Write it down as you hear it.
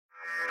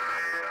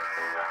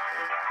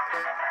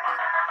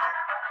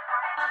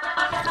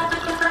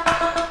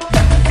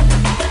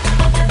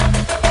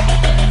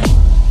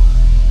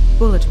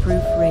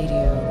Bulletproof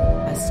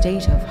Radio, a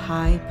state of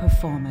high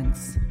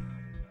performance.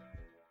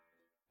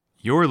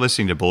 You're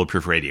listening to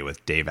Bulletproof Radio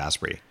with Dave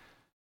Asprey.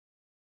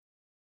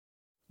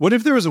 What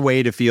if there was a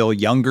way to feel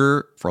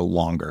younger for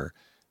longer?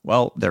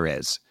 Well, there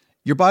is.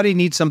 Your body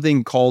needs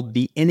something called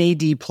the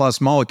NAD+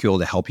 molecule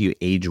to help you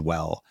age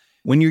well.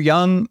 When you're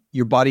young,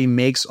 your body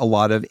makes a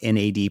lot of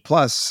NAD+,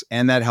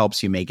 and that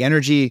helps you make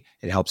energy,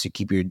 it helps you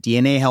keep your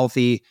DNA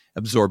healthy,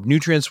 absorb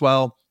nutrients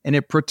well, and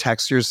it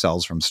protects your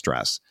cells from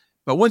stress.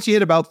 But once you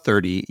hit about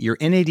 30, your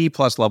NAD+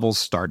 levels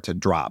start to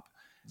drop.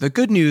 The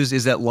good news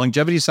is that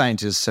longevity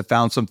scientists have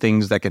found some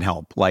things that can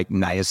help, like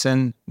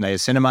niacin,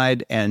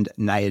 niacinamide, and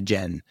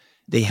Niagen.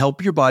 They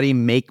help your body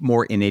make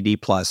more NAD+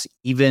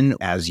 even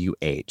as you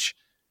age.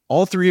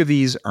 All three of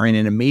these are in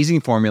an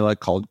amazing formula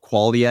called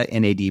Qualia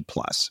NAD+.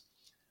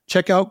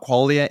 Check out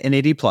Qualia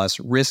NAD+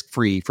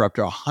 risk-free for up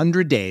to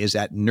 100 days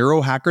at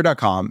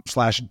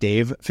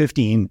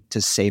neurohacker.com/Dave15 to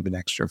save an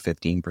extra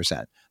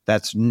 15%.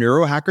 That's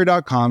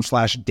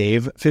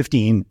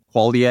neurohacker.com/Dave15,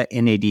 Qualia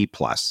NAD+.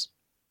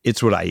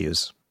 It's what I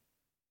use.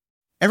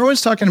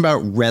 Everyone's talking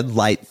about red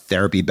light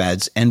therapy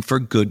beds, and for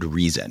good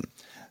reason.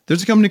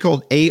 There's a company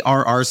called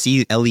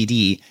ARRC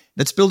LED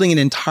that's building an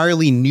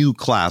entirely new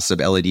class of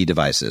LED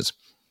devices.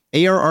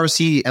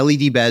 ARRC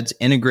LED beds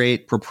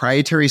integrate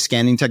proprietary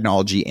scanning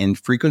technology and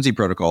frequency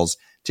protocols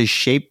to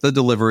shape the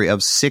delivery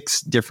of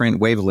 6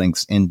 different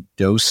wavelengths in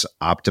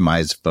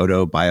dose-optimized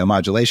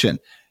photobiomodulation.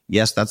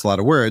 Yes, that's a lot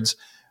of words.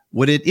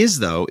 What it is,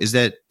 though, is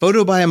that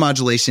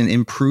photobiomodulation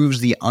improves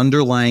the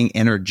underlying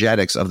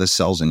energetics of the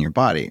cells in your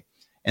body.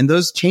 And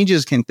those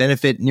changes can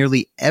benefit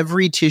nearly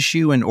every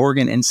tissue and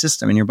organ and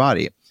system in your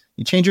body.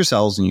 You change your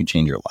cells and you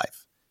change your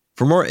life.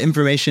 For more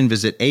information,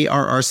 visit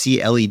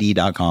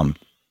arrcled.com.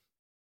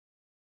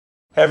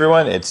 Hey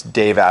everyone, it's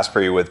Dave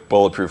Asprey with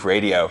Bulletproof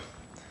Radio.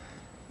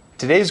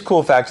 Today's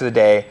cool fact of the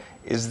day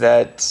is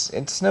that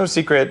it's no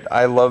secret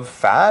I love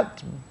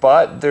fat,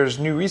 but there's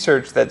new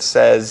research that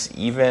says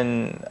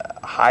even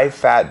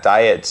high-fat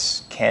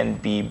diets can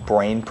be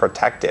brain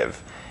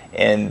protective.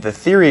 And the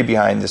theory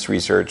behind this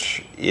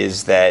research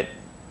is that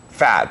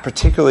fat,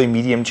 particularly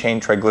medium-chain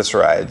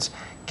triglycerides,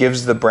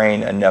 gives the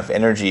brain enough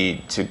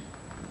energy to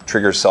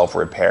trigger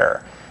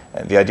self-repair.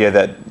 And the idea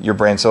that your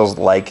brain cells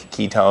like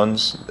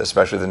ketones,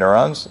 especially the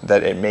neurons,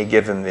 that it may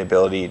give them the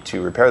ability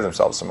to repair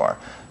themselves some more.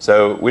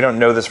 So we don't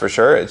know this for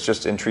sure. It's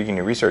just intriguing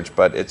new research,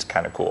 but it's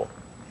kind of cool.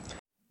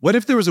 What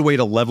if there was a way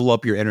to level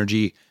up your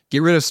energy,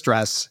 get rid of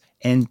stress,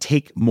 and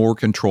take more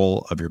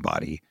control of your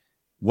body?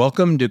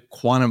 Welcome to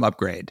Quantum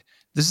Upgrade.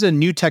 This is a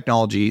new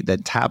technology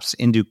that taps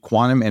into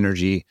quantum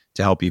energy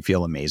to help you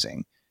feel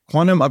amazing.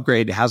 Quantum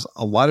Upgrade has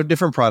a lot of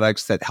different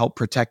products that help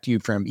protect you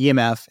from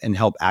EMF and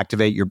help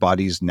activate your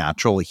body's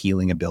natural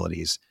healing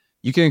abilities.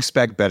 You can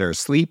expect better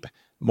sleep,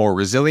 more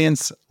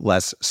resilience,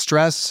 less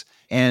stress,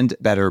 and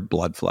better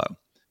blood flow.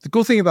 The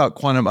cool thing about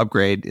Quantum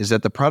Upgrade is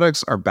that the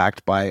products are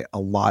backed by a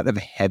lot of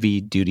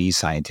heavy-duty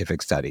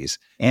scientific studies,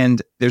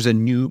 and there's a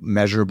new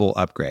measurable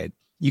upgrade.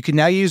 You can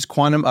now use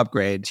Quantum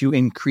Upgrade to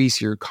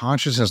increase your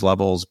consciousness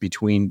levels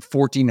between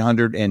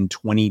 1400 and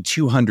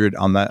 2200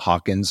 on the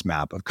Hawkins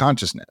map of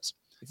consciousness.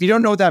 If you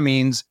don't know what that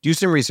means, do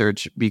some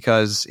research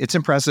because it's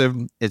impressive,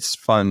 it's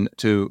fun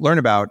to learn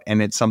about,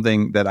 and it's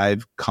something that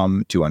I've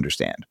come to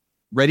understand.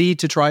 Ready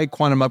to try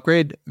Quantum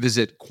Upgrade?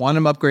 Visit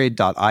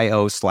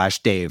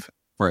quantumupgrade.io/Dave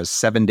for a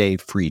 7-day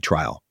free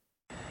trial.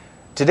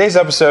 Today's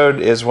episode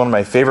is one of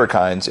my favorite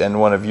kinds and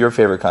one of your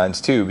favorite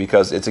kinds too,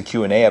 because it's a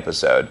Q&A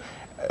episode.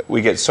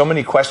 We get so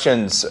many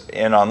questions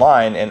in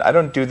online, and I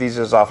don't do these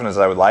as often as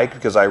I would like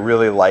because I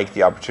really like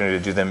the opportunity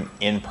to do them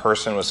in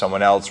person with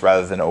someone else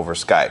rather than over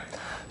Skype.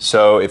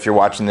 So if you're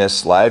watching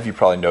this live, you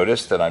probably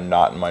noticed that I'm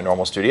not in my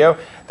normal studio.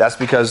 That's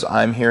because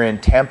I'm here in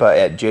Tampa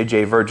at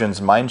JJ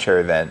Virgin's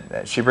Mindshare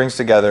event. She brings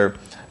together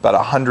about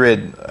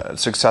 100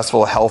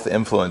 successful health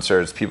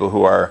influencers, people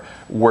who are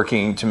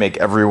working to make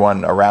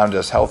everyone around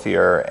us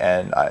healthier,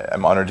 and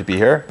I'm honored to be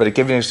here. But it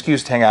gave me an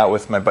excuse to hang out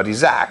with my buddy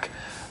Zach.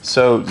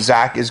 So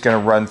Zach is going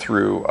to run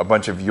through a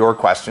bunch of your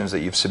questions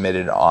that you've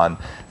submitted on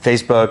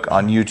Facebook,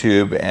 on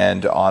YouTube,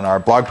 and on our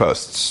blog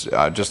posts.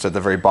 Just at the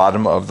very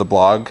bottom of the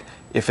blog,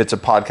 if it's a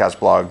podcast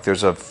blog,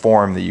 there's a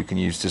form that you can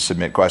use to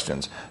submit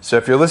questions. So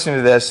if you're listening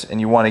to this and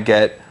you want to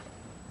get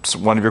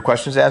one of your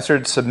questions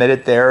answered, submit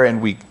it there,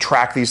 and we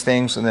track these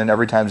things, and then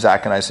every time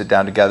Zach and I sit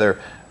down together,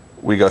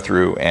 we go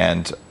through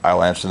and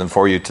I'll answer them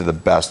for you to the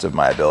best of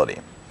my ability.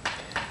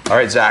 All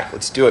right, Zach,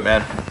 let's do it,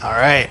 man. All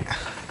right.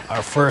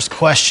 Our first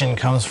question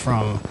comes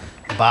from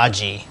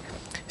Baji. He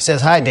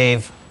says, "Hi,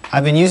 Dave.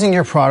 I've been using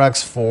your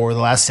products for the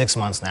last 6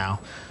 months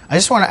now. I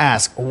just want to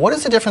ask, what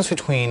is the difference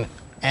between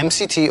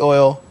MCT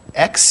oil,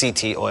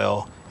 XCT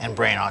oil, and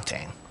brain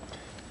octane?"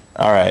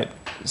 All right.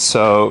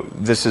 So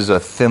this is a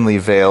thinly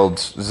veiled,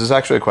 is this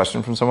actually a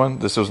question from someone?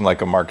 This wasn't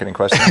like a marketing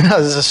question? No,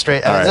 this is a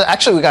straight, right.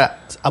 Actually we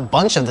got a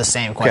bunch of the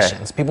same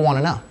questions. People want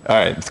to know. All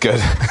right, it's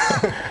good.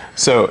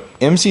 So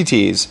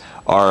MCTs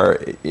are,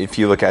 if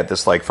you look at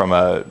this like from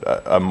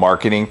a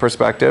marketing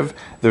perspective,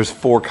 there's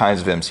 4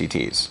 kinds of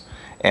MCTs.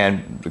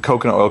 And the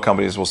coconut oil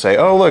companies will say,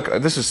 oh, look,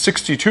 this is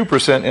 62%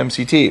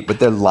 MCT, but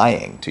they're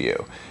lying to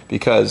you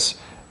because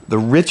the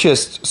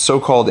richest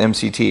so-called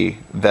MCT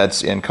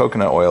that's in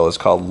coconut oil is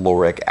called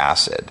lauric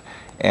acid.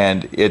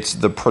 And it's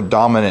the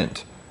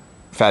predominant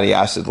fatty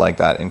acid like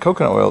that in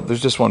coconut oil.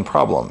 There's just one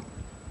problem.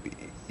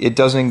 It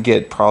doesn't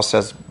get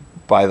processed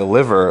by the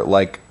liver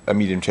like a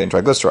medium chain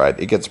triglyceride.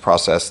 It gets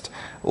processed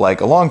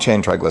like a long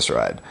chain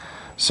triglyceride.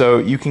 So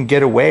you can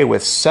get away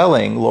with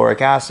selling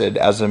lauric acid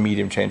as a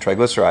medium chain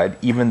triglyceride,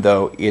 even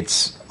though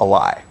it's a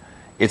lie.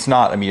 It's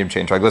not a medium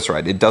chain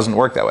triglyceride. It doesn't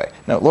work that way.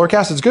 Now, lauric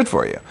acid is good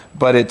for you,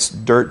 but it's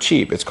dirt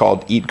cheap. It's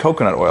called eat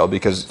coconut oil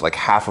because like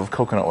half of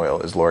coconut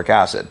oil is lauric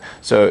acid.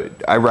 So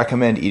I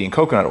recommend eating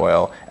coconut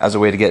oil as a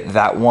way to get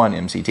that one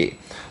MCT.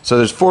 So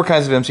there's 4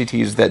 kinds of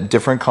MCTs that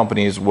different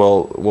companies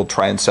will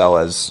try and sell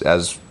as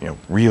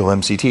real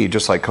MCT,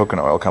 just like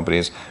coconut oil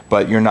companies,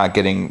 but you're not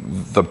getting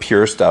the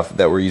pure stuff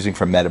that we're using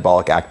for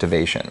metabolic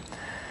activation.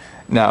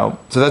 Now,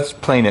 so that's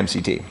plain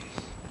MCT.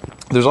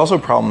 There's also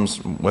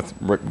problems with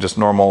just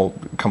normal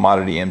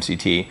commodity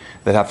MCT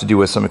that have to do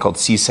with something called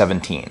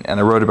C17. And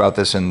I wrote about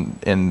this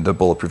in the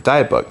Bulletproof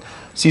Diet book.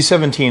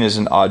 C17 is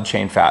an odd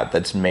chain fat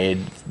that's made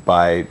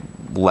by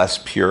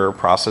less pure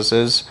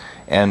processes.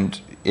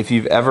 And if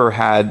you've ever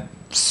had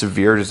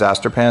severe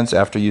disaster pants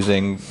after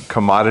using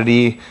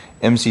commodity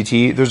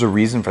MCT, there's a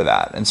reason for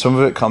that. And some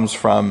of it comes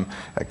from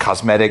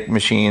cosmetic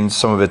machines,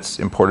 some of it's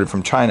imported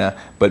from China,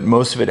 but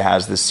most of it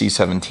has this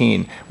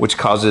C17, which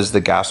causes the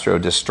gastro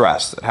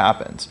distress that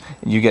happens.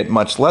 And you get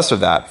much less of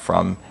that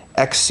from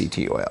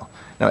XCT oil.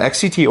 Now,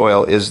 XCT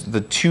oil is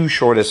the 2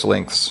 shortest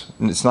lengths.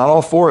 And it's not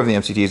all 4 of the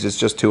MCTs, it's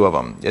just 2 of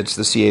them. It's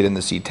the C8 and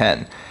the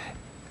C10.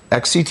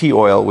 XCT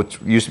oil,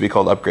 which used to be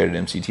called upgraded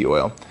MCT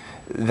oil,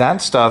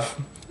 that stuff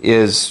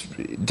is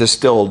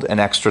distilled an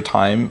extra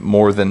time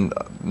more than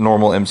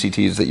normal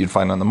MCTs that you'd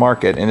find on the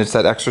market. And it's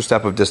that extra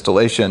step of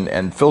distillation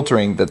and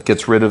filtering that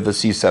gets rid of the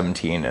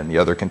C17 and the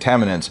other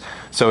contaminants,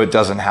 so it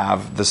doesn't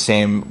have the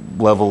same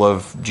level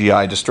of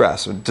GI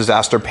distress.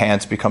 Disaster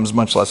pants becomes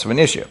much less of an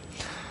issue.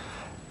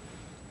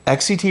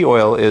 XCT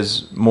oil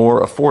is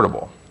more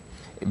affordable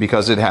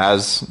because it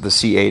has the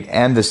C8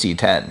 and the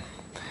C10.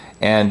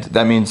 And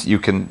that means you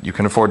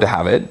can afford to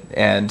have it,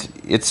 and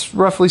it's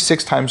roughly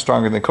 6 times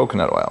stronger than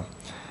coconut oil.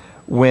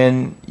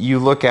 When you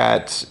look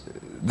at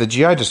the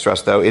GI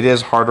distress, though, it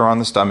is harder on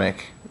the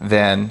stomach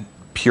than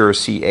pure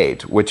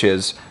C8, which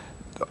is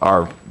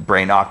our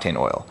brain octane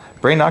oil.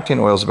 Brain octane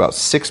oil is about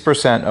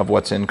 6% of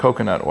what's in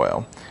coconut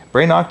oil.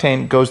 Brain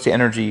octane goes to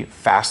energy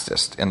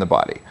fastest in the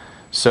body.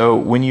 So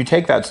when you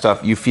take that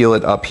stuff, you feel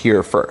it up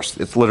here first.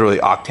 It's literally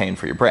octane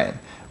for your brain.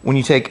 When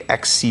you take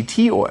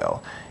XCT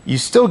oil, you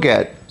still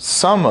get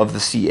some of the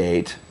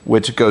C8,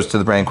 which goes to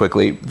the brain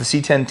quickly. The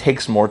C10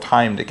 takes more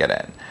time to get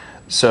in.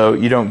 So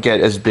you don't get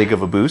as big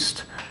of a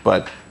boost,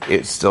 but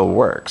it still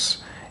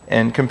works.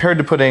 And compared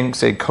to putting,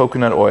 say,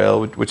 coconut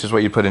oil, which is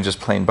what you put in just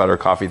plain butter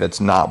coffee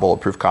that's not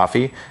bulletproof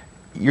coffee,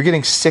 you're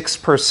getting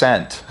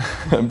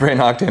 6% brain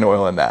octane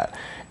oil in that.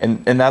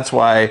 And that's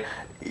why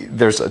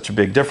there's such a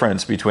big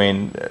difference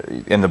between,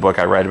 in the book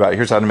I write about,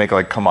 here's how to make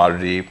like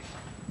commodity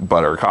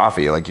butter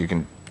coffee. Like you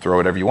can throw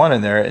whatever you want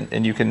in there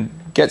and you can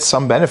get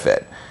some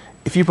benefit.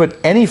 If you put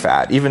any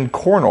fat, even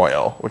corn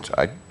oil, which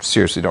I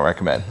seriously don't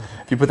recommend,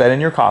 if you put that in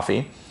your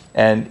coffee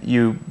and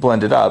you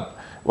blend it up,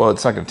 well,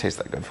 it's not going to taste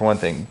that good for one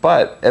thing,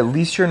 but at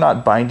least you're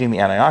not binding the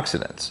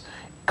antioxidants.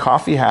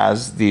 Coffee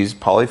has these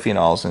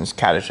polyphenols and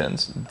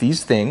catechins.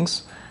 These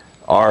things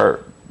are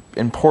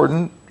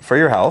important for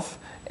your health,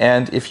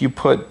 and if you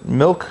put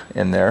milk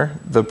in there,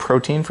 the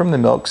protein from the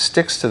milk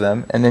sticks to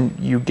them, and then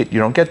you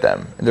don't get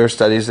them. There are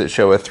studies that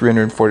show a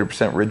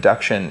 340%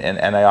 reduction in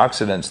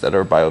antioxidants that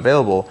are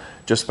bioavailable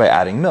just by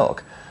adding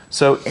milk.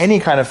 So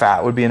any kind of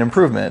fat would be an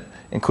improvement,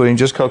 including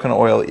just coconut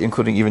oil,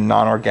 including even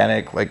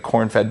non-organic like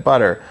corn-fed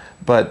butter.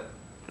 But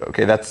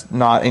okay, that's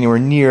not anywhere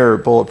near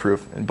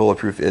Bulletproof. And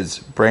Bulletproof is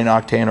brain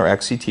octane or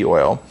XCT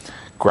oil,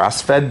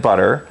 grass-fed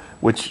butter,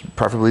 which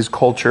preferably is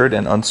cultured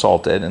and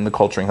unsalted, and the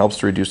culturing helps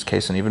to reduce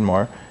casein even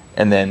more.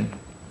 And then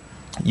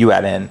you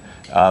add in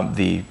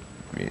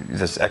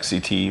this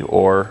XCT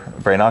or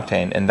brain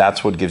octane, and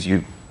that's what gives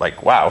you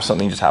like, wow,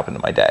 something just happened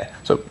in my day.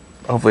 So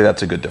hopefully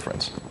that's a good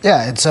difference.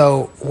 Yeah, and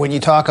so when you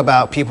talk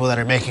about people that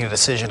are making a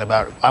decision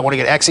about, I want to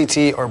get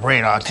XCT or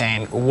brain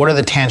octane, what are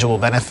the tangible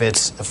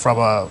benefits from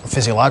a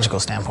physiological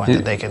standpoint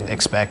that they can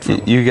expect?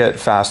 You get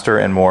faster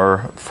and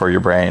more for your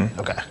brain.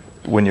 Okay.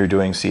 When you're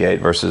doing C8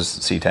 versus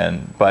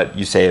C10, but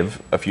you save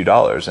a few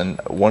dollars.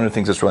 And one of the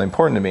things that's really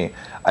important to me,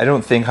 I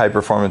don't think high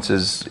performance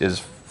is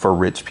for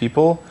rich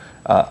people.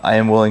 I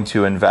am willing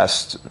to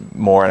invest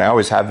more, and I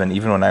always have been,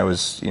 even when I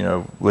was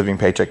living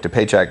paycheck to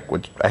paycheck,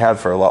 which I have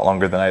for a lot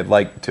longer than I'd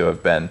like to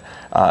have been.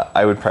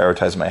 I would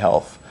prioritize my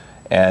health,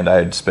 and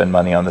I'd spend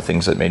money on the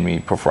things that made me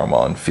perform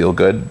well and feel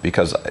good,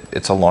 because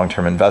it's a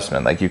long-term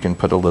investment. Like you can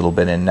put a little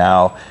bit in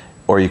now,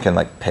 or you can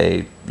like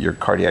pay your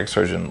cardiac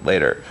surgeon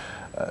later.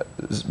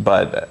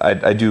 But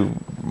I do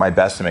my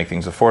best to make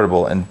things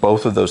affordable, and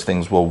both of those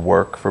things will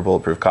work for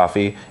Bulletproof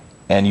Coffee,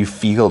 and you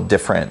feel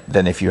different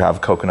than if you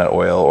have coconut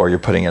oil or you're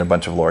putting in a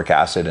bunch of lauric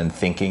acid and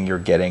thinking you're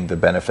getting the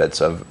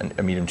benefits of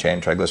a medium chain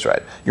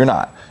triglyceride. You're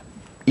not.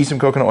 Eat some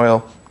coconut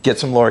oil, get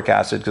some lauric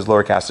acid, because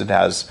lauric acid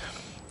has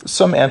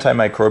some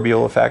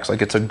antimicrobial effects.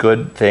 Like, it's a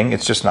good thing.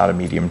 It's just not a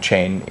medium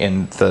chain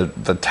in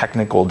the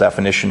technical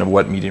definition of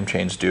what medium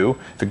chains do.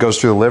 If it goes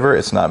through the liver,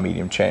 it's not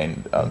medium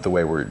chain the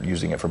way we're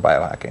using it for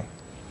biohacking.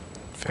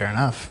 Fair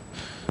enough.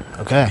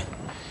 Okay.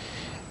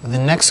 The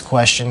next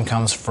question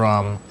comes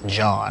from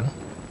John.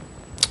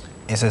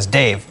 It says,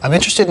 Dave, I'm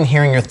interested in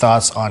hearing your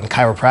thoughts on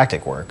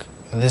chiropractic work.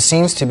 This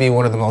seems to be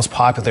one of the most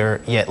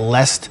popular yet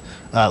least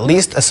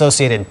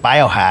associated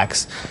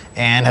biohacks,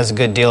 and has a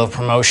good deal of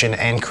promotion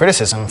and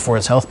criticism for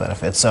its health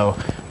benefits. So,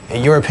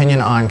 your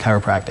opinion on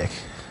chiropractic?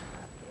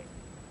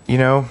 You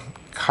know,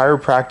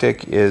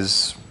 chiropractic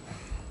it's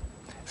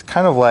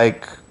kind of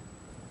like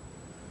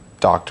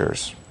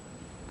doctors.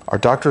 Are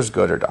doctors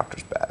good or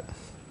doctors bad?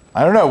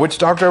 I don't know. Which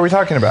doctor are we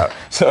talking about?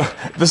 So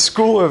the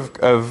school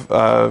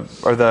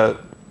or the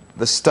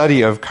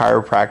study of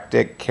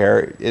chiropractic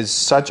care is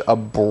such a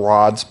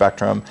broad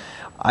spectrum.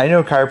 I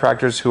know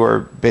chiropractors who are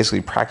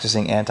basically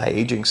practicing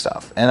anti-aging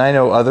stuff. And I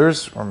know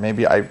others, or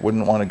maybe I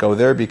wouldn't want to go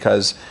there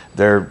because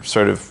they're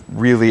sort of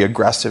really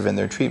aggressive in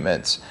their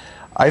treatments.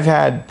 I've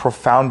had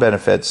profound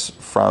benefits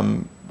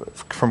from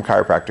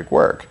chiropractic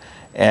work.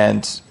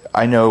 And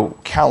I know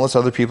countless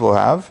other people who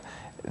have.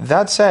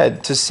 That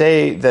said, to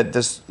say that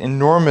this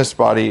enormous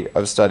body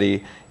of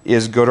study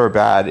is good or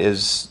bad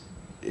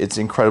it's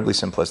incredibly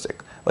simplistic.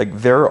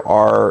 Like, there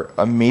are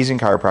amazing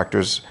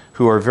chiropractors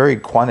who are very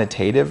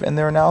quantitative in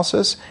their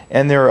analysis,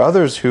 and there are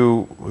others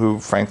who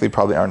frankly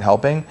probably aren't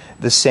helping.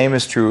 The same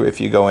is true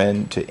if you go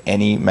into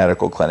any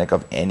medical clinic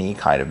of any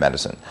kind of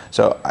medicine.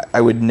 So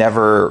I would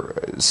never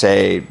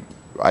say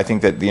I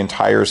think that the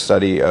entire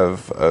study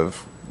of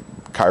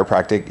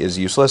chiropractic is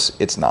useless.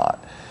 It's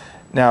not.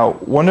 Now,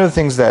 one of the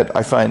things that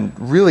I find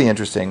really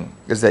interesting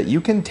is that you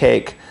can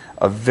take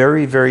a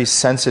very, very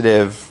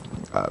sensitive,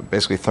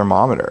 basically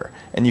thermometer,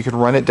 and you can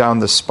run it down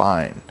the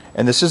spine.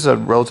 And this is a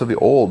relatively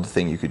old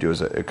thing you could do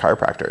as a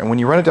chiropractor. And when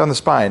you run it down the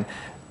spine,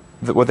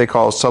 what they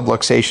call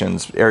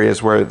subluxations,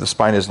 areas where the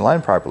spine isn't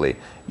aligned properly,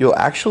 you'll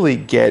actually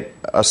get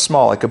a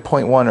small, like a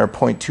 0.1 or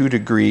 0.2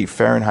 degree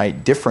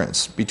Fahrenheit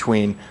difference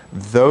between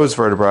those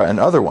vertebrae and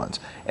other ones.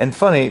 And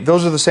funny,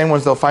 those are the same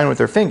ones they'll find with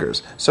their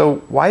fingers. So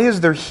why is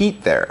there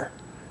heat there?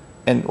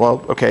 And,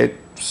 well, okay,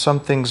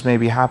 some things may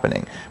be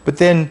happening. But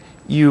then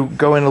you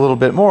go in a little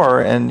bit more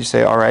and you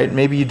say, all right,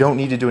 maybe you don't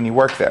need to do any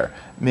work there.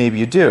 Maybe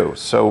you do.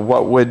 So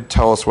what would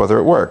tell us whether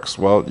it works?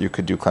 Well, you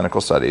could do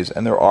clinical studies,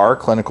 and there are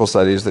clinical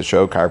studies that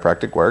show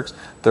chiropractic works.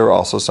 There are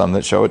also some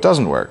that show it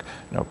doesn't work.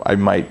 You know, I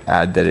might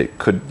add that it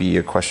could be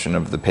a question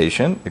of the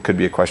patient. It could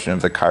be a question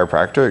of the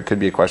chiropractor. It could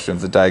be a question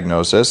of the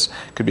diagnosis.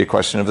 It could be a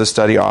question of the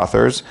study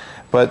authors.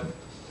 But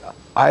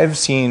I've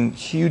seen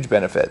huge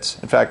benefits.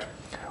 In fact,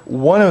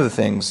 one of the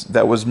things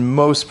that was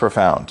most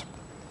profound,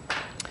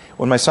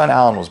 when my son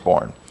Alan was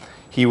born,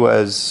 he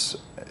was,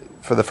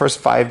 for the first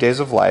 5 days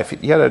of life,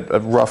 he had a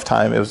rough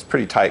time. It was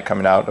pretty tight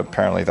coming out.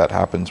 Apparently that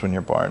happens when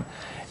you're born.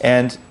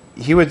 And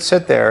he would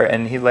sit there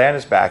and he'd lay on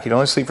his back. He'd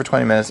only sleep for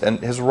 20 minutes, and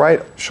his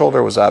right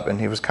shoulder was up, and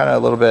he was kind of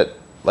a little bit,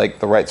 like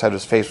the right side of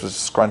his face was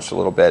scrunched a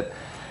little bit.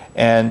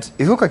 And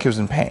he looked like he was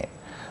in pain.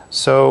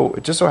 So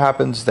it just so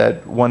happens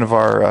that one of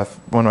our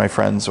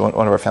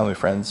family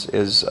friends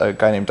is a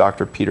guy named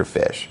Dr. Peter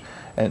Fish.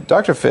 And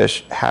Dr.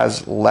 Fish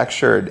has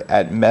lectured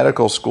at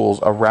medical schools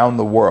around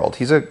the world.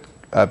 He's a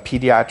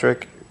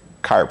pediatric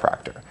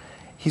chiropractor.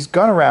 He's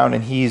gone around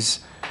and he's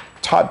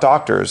taught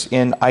doctors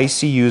in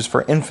ICUs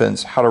for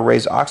infants how to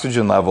raise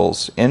oxygen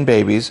levels in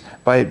babies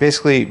by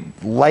basically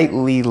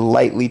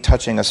lightly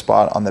touching a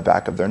spot on the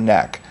back of their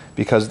neck,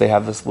 because they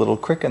have this little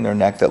crick in their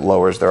neck that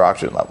lowers their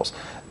oxygen levels.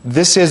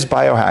 This is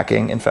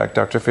biohacking. In fact,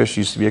 Dr. Fish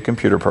used to be a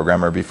computer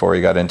programmer before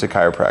he got into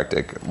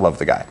chiropractic. Love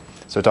the guy.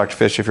 So Dr.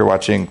 Fish, if you're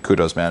watching,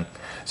 kudos, man.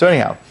 So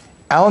anyhow,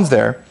 Alan's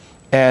there,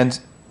 and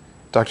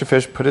Dr.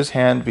 Fish put his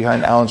hand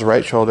behind Alan's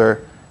right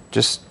shoulder,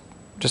 just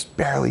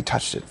barely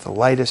touched it, the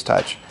lightest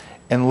touch.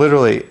 And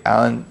literally,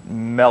 Alan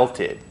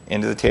melted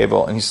into the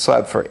table, and he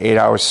slept for 8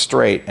 hours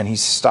straight, and he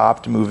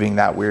stopped moving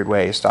that weird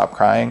way. He stopped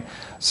crying.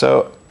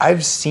 So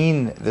I've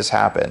seen this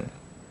happen.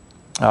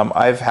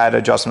 I've had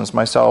adjustments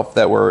myself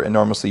that were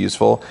enormously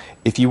useful.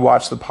 If you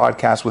watch the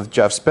podcast with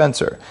Jeff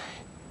Spencer,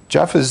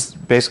 Jeff is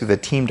basically the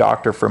team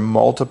doctor for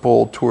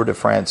multiple Tour de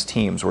France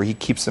teams where he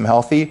keeps them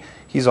healthy.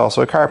 He's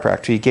also a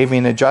chiropractor. He gave me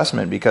an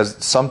adjustment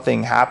because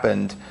something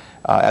happened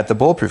at the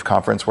Bulletproof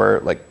conference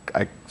where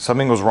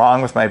something was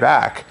wrong with my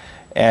back,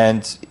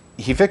 and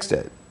he fixed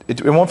it.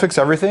 It won't fix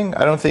everything.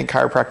 I don't think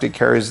chiropractic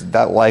care is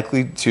that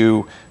likely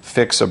to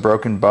fix a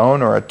broken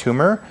bone or a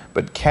tumor,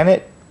 but can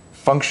it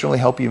functionally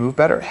help you move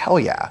better? Hell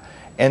yeah.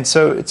 And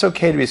so it's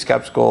okay to be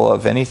skeptical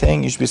of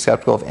anything. You should be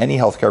skeptical of any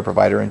healthcare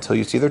provider until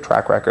you see their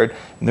track record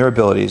and their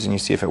abilities and you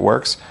see if it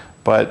works.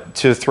 But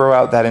to throw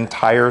out that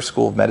entire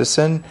school of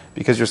medicine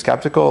because you're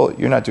skeptical,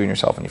 you're not doing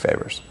yourself any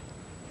favors.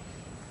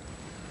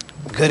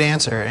 Good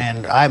answer.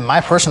 And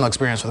my personal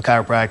experience with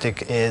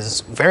chiropractic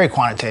is very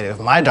quantitative.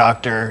 My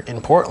doctor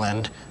in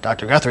Portland,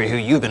 Dr. Guthrie, who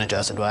you've been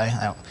adjusted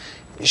by,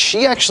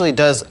 she actually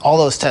does all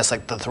those tests,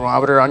 like the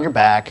thermometer on your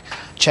back,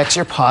 checks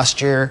your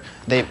posture.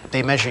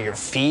 They measure your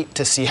feet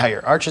to see how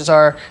your arches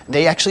are.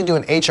 They actually do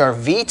an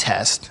HRV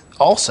test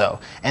also.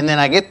 And then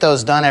I get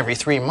those done every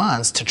 3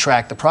 months to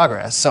track the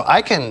progress. So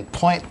I can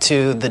point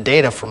to the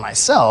data for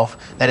myself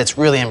that it's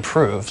really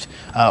improved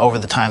over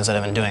the times that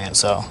I've been doing it.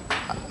 So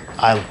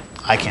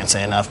I can't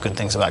say enough good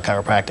things about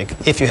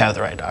chiropractic if you have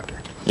the right doctor.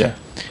 Yeah.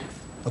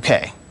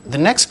 Okay, the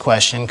next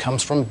question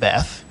comes from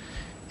Beth,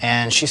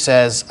 and she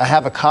says, I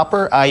have a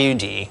copper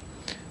IUD,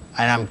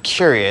 and I'm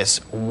curious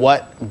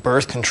what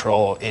birth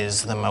control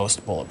is the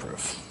most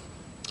bulletproof.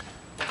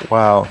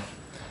 Wow.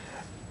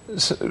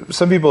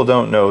 Some people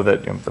don't know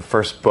that the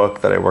first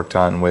book that I worked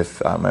on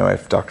with my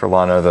wife, Dr.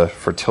 Lana, the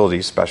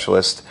fertility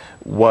specialist,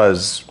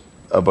 was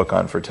a book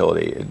on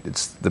fertility.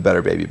 It's the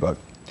Better Baby book.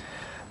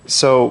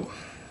 So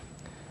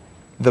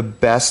the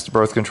best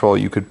birth control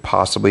you could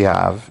possibly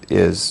have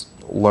is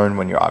learn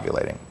when you're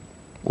ovulating.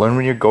 Learn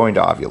when you're going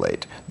to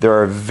ovulate. There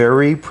are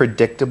very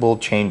predictable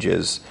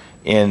changes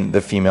in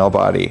the female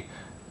body.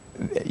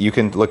 You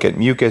can look at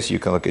mucus, you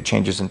can look at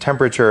changes in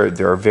temperature.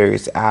 There are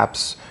various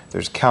apps,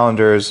 there's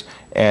calendars,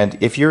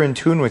 and if you're in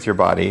tune with your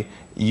body,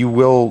 you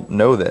will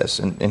know this.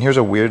 And here's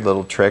a weird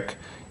little trick.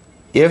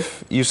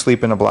 If you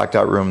sleep in a blacked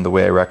out room the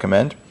way I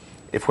recommend,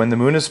 if when the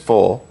moon is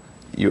full,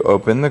 you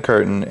open the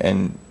curtain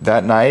and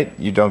that night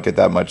you don't get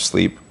that much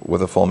sleep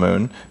with a full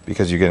moon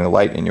because you're getting a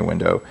light in your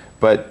window,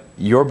 but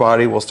your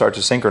body will start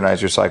to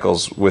synchronize your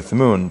cycles with the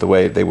moon the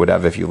way they would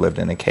have if you lived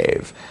in a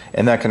cave.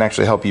 And that can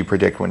actually help you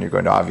predict when you're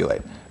going to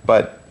ovulate.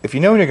 But if you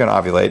know when you're going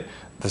to ovulate,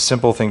 the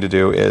simple thing to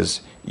do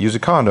is use a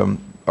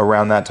condom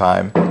around that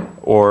time,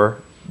 or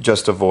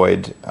just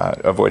avoid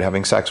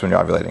having sex when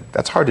you're ovulating.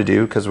 That's hard to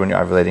do because when you're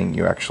ovulating,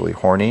 you're actually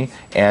horny.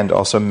 And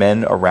also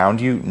men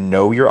around you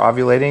know you're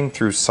ovulating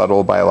through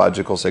subtle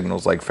biological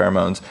signals like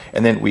pheromones.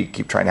 And then we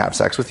keep trying to have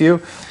sex with you.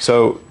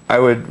 So I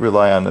would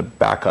rely on the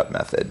backup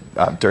method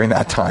during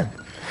that time.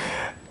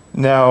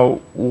 Now,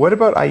 what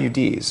about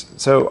IUDs?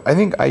 So I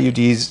think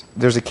IUDs,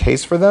 there's a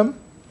case for them,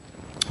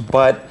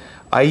 but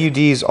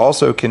IUDs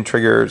also can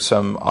trigger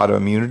some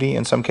autoimmunity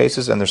in some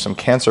cases, and there's some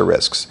cancer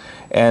risks.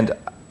 And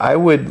I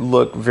would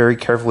look very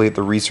carefully at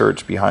the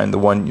research behind the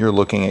one you're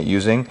looking at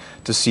using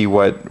to see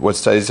what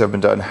studies have been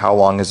done, how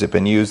long has it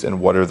been used, and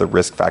what are the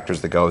risk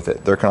factors that go with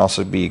it. There can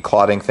also be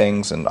clotting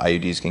things, and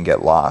IUDs can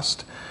get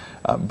lost.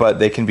 But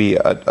they can be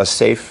a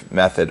safe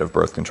method of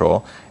birth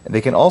control. And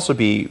they can also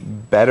be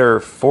better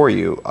for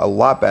you, a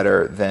lot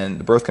better than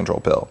the birth control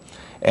pill.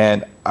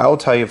 And I will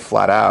tell you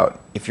flat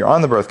out, if you're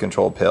on the birth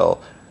control pill,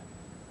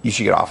 you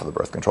should get off of the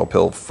birth control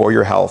pill for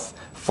your health,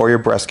 for your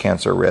breast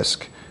cancer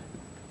risk,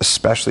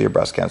 especially your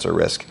breast cancer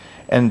risk.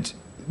 And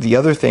the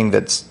other thing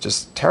that's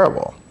just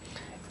terrible,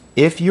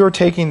 if you're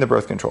taking the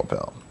birth control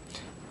pill,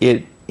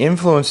 it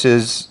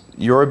influences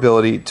your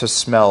ability to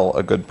smell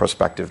a good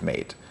prospective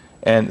mate.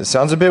 And it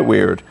sounds a bit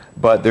weird,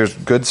 but there's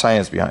good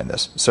science behind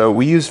this. So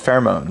we use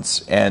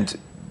pheromones, and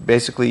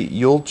basically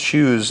you'll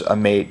choose a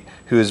mate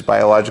who is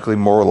biologically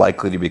more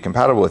likely to be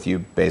compatible with you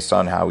based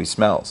on how he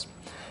smells.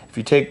 If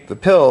you take the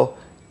pill,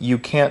 you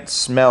can't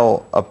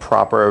smell a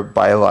proper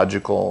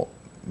biological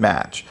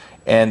match.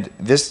 And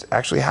this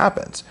actually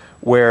happens,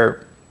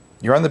 where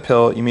you're on the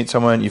pill, you meet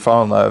someone, you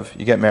fall in love,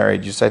 you get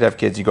married, you decide to have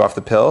kids, you go off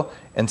the pill,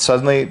 and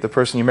suddenly the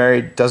person you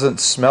married doesn't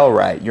smell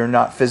right. You're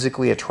not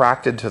physically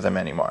attracted to them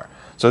anymore.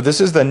 So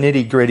this is the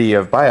nitty-gritty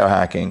of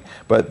biohacking,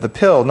 but the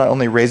pill not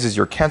only raises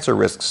your cancer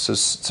risks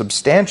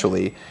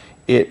substantially,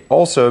 it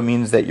also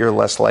means that you're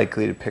less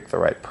likely to pick the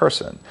right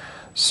person.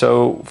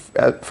 So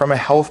from a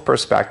health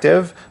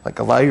perspective, like,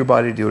 allow your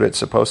body to do what it's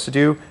supposed to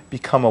do,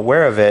 become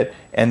aware of it,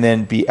 and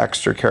then be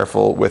extra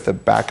careful with a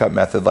backup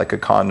method like a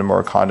condom or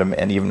a condom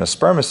and even a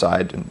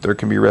spermicide. And there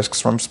can be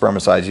risks from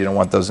spermicides. You don't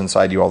want those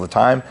inside you all the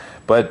time.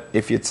 But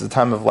if it's the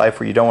time of life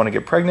where you don't want to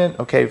get pregnant,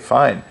 okay,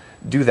 fine,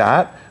 do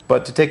that.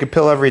 But to take a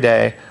pill every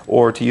day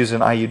or to use an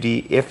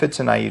IUD, if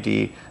it's an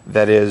IUD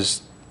that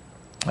is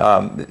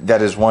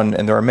one,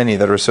 and there are many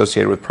that are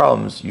associated with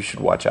problems, you should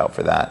watch out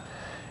for that.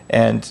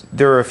 And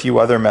there are a few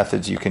other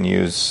methods you can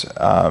use,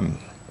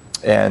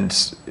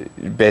 and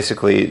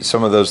basically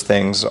some of those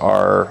things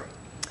are,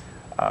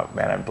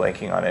 I'm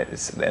blanking on it.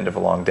 It's the end of a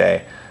long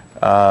day.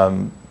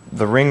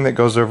 The ring that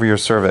goes over your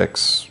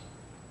cervix,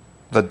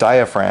 the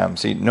diaphragm.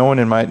 See, no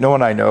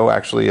one I know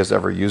actually has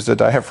ever used a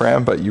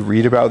diaphragm, but you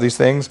read about these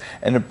things,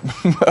 and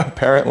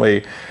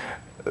apparently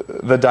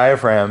the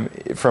diaphragm,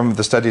 from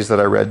the studies that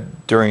I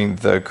read during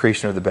the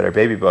creation of the Better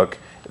Baby book,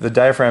 the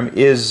diaphragm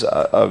is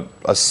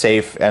a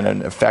safe and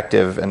an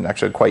effective and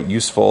actually quite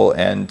useful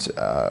and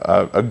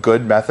a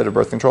good method of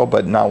birth control,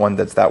 but not one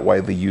that's that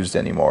widely used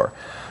anymore.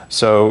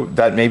 So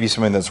that may be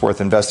something that's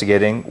worth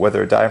investigating,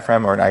 whether a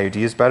diaphragm or an IUD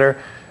is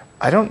better.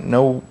 I don't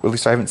know, at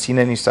least I haven't seen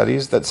any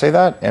studies that say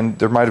that, and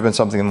there might have been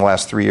something in the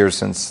last 3 years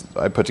since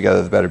I put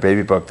together the Better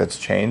Baby book that's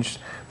changed,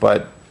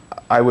 but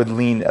I would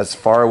lean as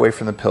far away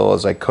from the pill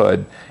as I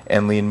could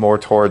and lean more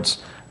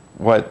towards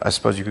what I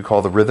suppose you could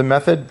call the rhythm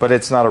method, but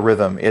it's not a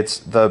rhythm, it's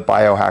the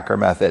biohacker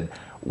method.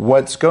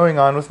 What's going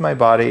on with my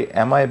body?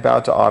 Am I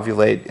about to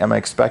ovulate? Am I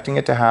expecting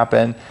it to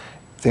happen?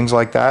 Things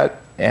like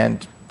that,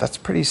 and that's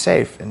pretty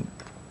safe. And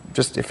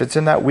just if it's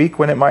in that week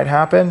when it might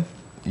happen,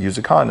 use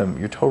a condom.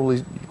 You're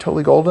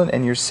totally golden,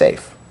 and you're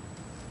safe.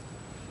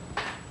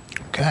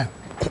 Okay.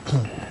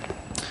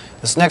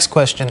 This next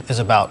question is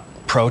about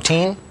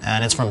protein,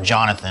 and it's from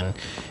Jonathan.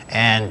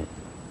 And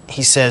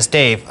he says,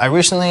 Dave, I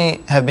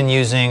recently have been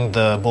using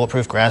the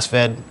Bulletproof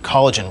grass-fed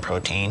collagen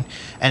protein,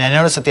 and I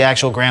noticed that the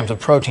actual grams of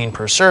protein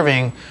per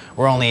serving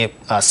were only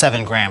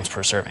 7 grams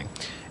per serving.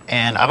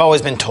 And I've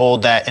always been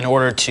told that in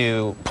order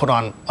to put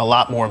on a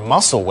lot more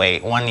muscle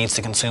weight, one needs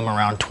to consume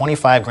around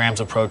 25 grams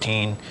of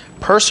protein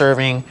per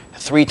serving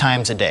 3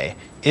 times a day.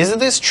 Is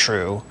this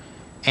true?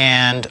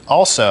 And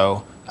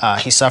also,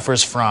 he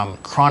suffers from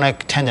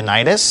chronic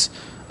tendinitis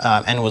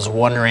and was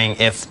wondering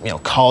if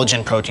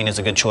collagen protein is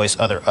a good choice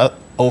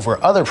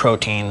over other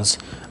proteins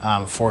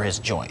for his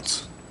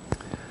joints.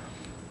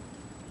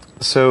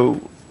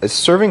 So a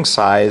serving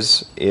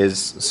size is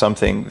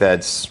something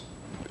that's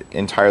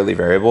entirely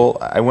variable.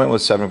 I went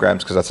with 7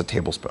 grams because that's a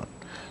tablespoon.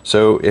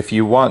 So if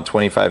you want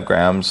 25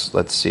 grams,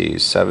 let's see,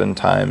 7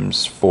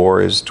 times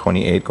 4 is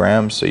 28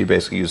 grams. So you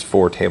basically use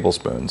 4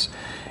 tablespoons.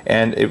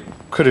 And it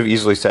could have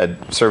easily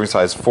said serving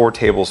size 4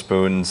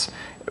 tablespoons,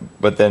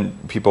 but then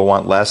people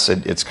want less.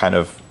 It's kind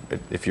of,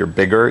 if you're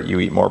bigger, you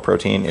eat more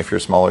protein. If you're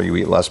smaller, you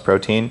eat less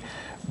protein.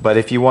 But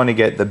if you want to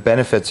get the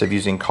benefits of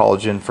using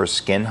collagen for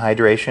skin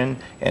hydration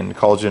and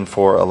collagen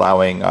for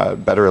allowing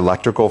better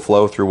electrical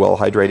flow through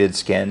well-hydrated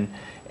skin,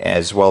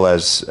 as well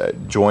as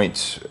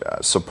joint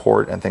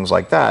support and things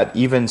like that,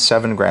 even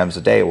 7 grams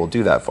a day will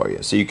do that for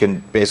you. So you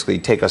can basically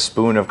take a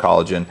spoon of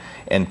collagen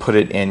and put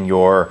it in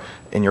your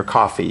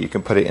coffee. You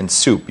can put it in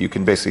soup. You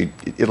can basically,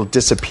 it'll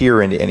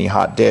disappear into any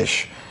hot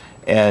dish.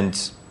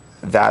 And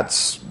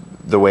that's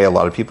the way a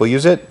lot of people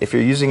use it. If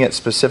you're using it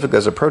specifically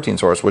as a protein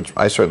source, which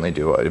I certainly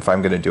do, if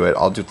I'm going to do it,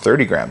 I'll do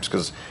 30 grams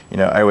because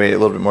I weigh a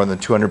little bit more than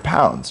 200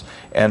 pounds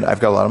and I've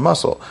got a lot of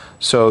muscle.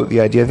 So the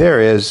idea there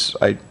is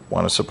I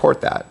want to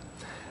support that.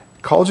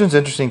 Collagen's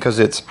interesting because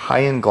it's high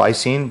in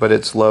glycine, but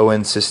it's low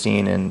in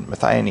cysteine and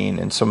methionine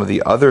and some of the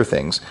other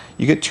things.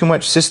 You get too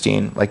much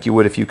cysteine, like you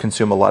would if you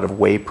consume a lot of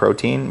whey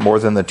protein, more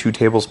than the 2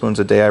 tablespoons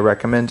a day I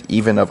recommend,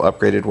 even of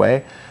upgraded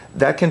whey.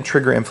 That can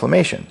trigger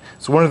inflammation.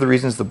 So one of the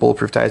reasons the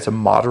Bulletproof diet is a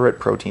moderate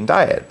protein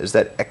diet is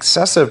that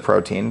excessive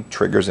protein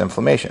triggers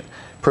inflammation.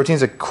 Protein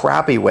is a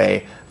crappy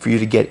way for you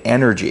to get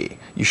energy.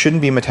 You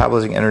shouldn't be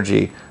metabolizing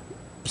energy.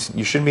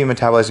 You shouldn't be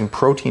metabolizing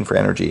protein for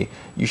energy.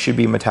 You should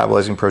be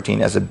metabolizing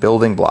protein as a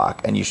building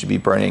block, and you should be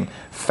burning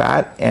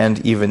fat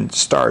and even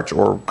starch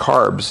or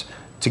carbs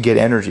to get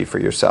energy for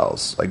your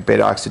cells. Like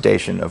beta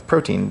oxidation of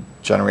protein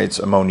generates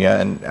ammonia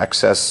and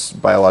excess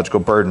biological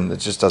burden that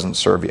just doesn't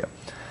serve you.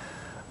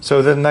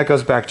 So then that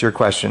goes back to your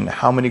question,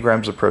 how many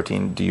grams of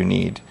protein do you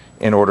need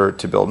in order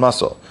to build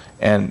muscle?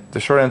 And the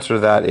short answer to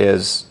that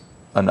is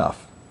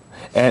enough.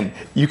 And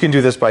you can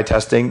do this by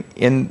testing.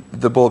 In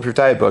the Bulletproof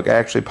Diet book, I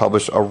actually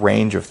published a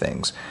range of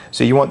things.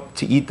 So you want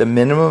to eat the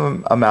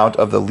minimum amount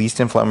of the least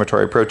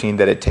inflammatory protein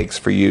that it takes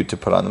for you to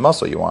put on the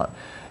muscle you want.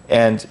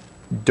 And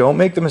don't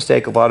make the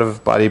mistake a lot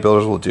of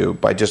bodybuilders will do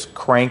by just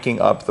cranking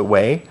up the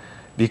whey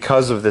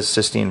because of this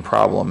cysteine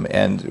problem,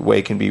 and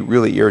whey can be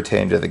really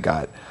irritating to the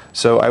gut.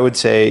 So I would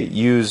say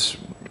use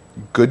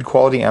good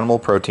quality animal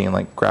protein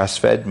like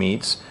grass-fed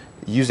meats,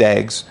 use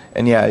eggs,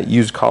 and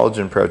use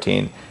collagen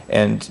protein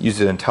and use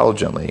it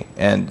intelligently.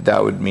 And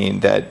that would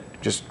mean that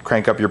just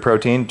crank up your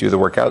protein, do the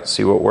workout,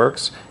 see what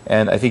works,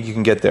 and I think you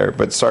can get there.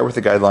 But start with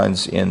the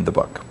guidelines in the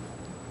book.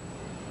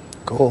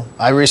 Cool.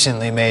 I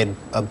recently made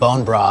a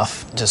bone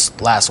broth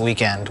just last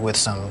weekend with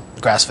some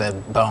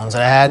grass-fed bones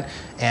that I had,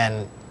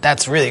 and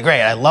that's really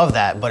great. I love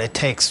that, but it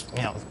takes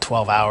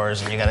 12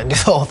 hours, and you got to do the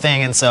whole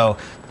thing. And so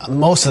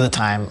most of the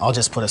time, I'll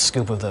just put a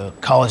scoop of the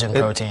collagen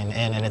protein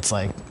in, and it's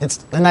a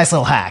nice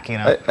little hack.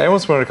 I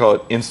almost wanted to call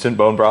it instant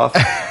bone broth,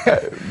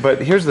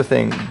 but here's the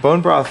thing: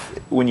 bone broth,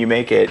 when you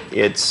make it,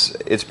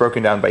 it's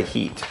broken down by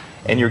heat,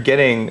 and you're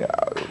getting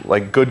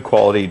like good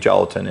quality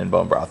gelatin in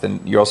bone broth,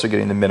 and you're also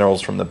getting the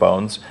minerals from the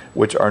bones,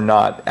 which are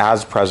not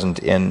as present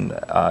in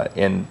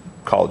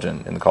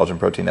collagen, in the collagen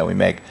protein that we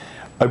make.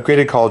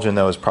 Upgraded collagen,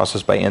 though, is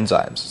processed by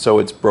enzymes, so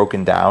it's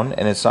broken down,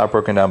 and it's not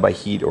broken down by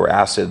heat or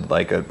acid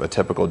like a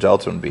typical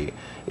gelatin would be.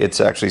 It's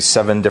actually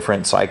 7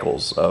 different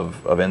cycles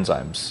of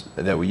enzymes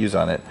that we use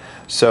on it.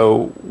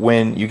 So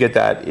when you get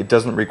that, it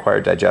doesn't require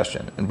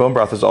digestion. And bone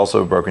broth is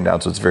also broken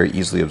down, so it's very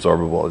easily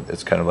absorbable.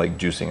 It's kind of like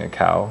juicing a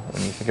cow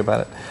when you think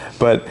about it.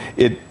 But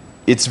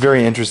it's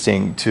very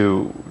interesting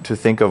to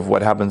think of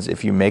what happens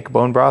if you make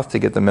bone broth to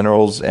get the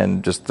minerals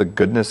and just the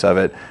goodness of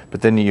it, but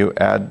then you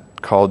add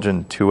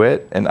collagen to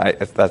it, and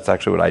that's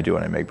actually what I do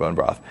when I make bone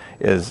broth,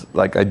 is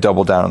like I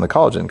double down on the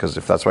collagen, because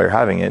if that's why you're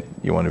having it,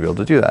 you want to be able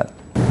to do that.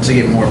 So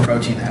you get more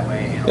protein that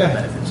way and all Yeah. the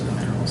benefits of the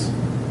minerals.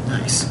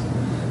 Nice.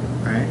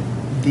 All right.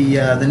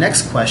 The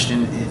next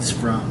question is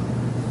from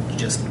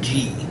just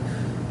G.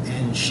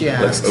 And she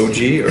asks... Like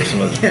OG or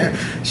something?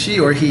 Yeah, she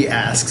or he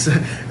asks,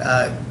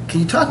 can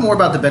you talk more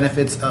about the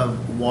benefits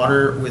of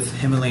water with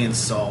Himalayan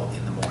salt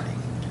in the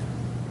morning?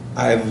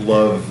 I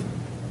love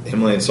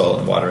Himalayan salt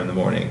and water in the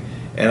morning.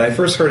 And I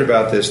first heard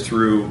about this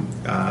through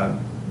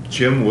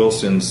Jim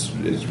Wilson's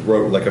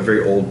wrote like a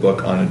very old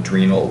book on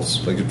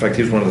adrenals. Like, in fact,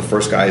 he was one of the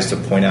first guys to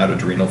point out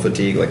adrenal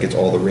fatigue. Like, it's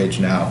all the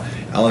rage now.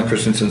 Alan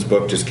Christensen's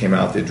book just came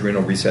out, The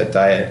Adrenal Reset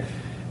Diet.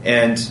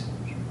 And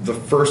the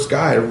first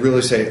guy to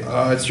really say,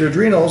 it's your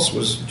adrenals,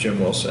 was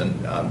Jim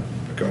Wilson,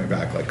 going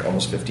back like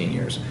almost 15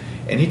 years.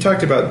 And he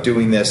talked about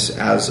doing this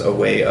as a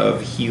way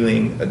of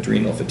healing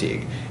adrenal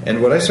fatigue.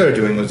 And what I started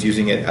doing was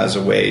using it as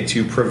a way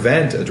to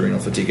prevent adrenal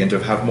fatigue and to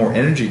have more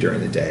energy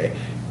during the day.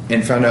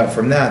 And found out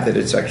from that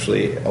it's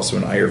actually also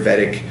an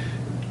Ayurvedic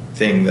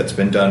thing that's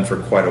been done for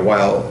quite a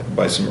while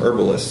by some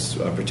herbalists,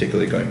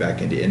 particularly going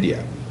back into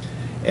India.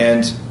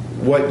 And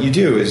what you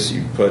do is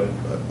you put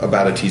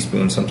about a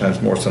teaspoon,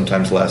 sometimes more,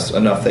 sometimes less,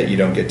 enough that you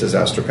don't get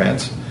disaster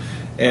pants.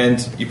 And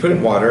you put it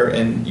in water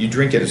and you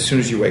drink it as soon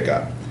as you wake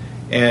up.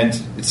 And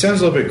it sounds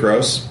a little bit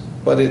gross,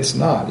 but it's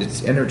not.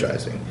 It's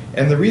energizing.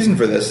 And the reason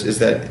for this is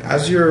that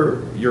as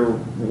you're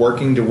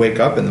working to wake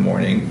up in the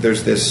morning,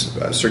 there's this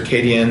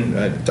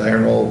circadian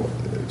diurnal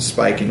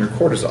spike in your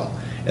cortisol.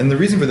 And the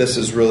reason for this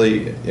is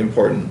really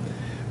important.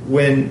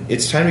 When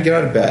it's time to get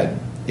out of bed,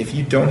 if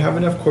you don't have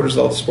enough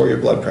cortisol to support your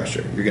blood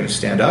pressure, you're going to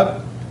stand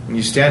up. When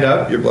you stand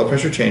up, your blood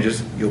pressure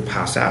changes, you'll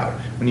pass out.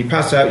 When you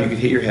pass out, you could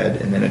hit your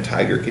head, and then a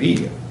tiger could eat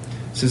you.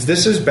 Since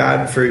this is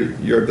bad for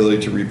your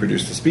ability to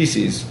reproduce the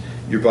species,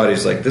 your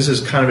body's like, this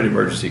is kind of an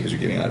emergency because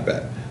you're getting out of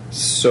bed.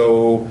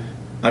 So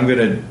I'm going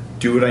to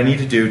do what I need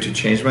to do to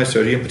change my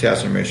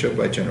sodium-potassium ratio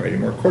by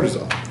generating more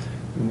cortisol.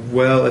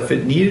 Well, if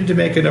it needed to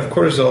make enough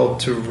cortisol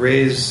to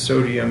raise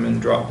sodium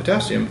and drop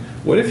potassium,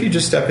 what if you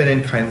just step in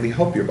and kindly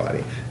help your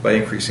body by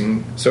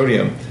increasing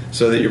sodium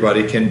so that your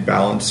body can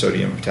balance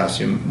sodium and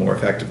potassium more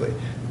effectively?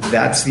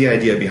 That's the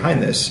idea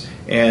behind this.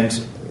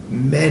 And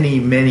many,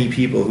 many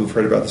people who've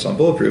heard about this on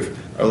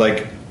Bulletproof are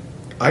like,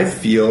 I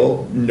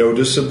feel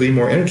noticeably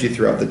more energy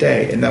throughout the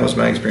day. And that was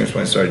my experience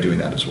when I started doing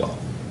that as well.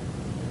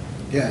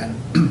 Yeah,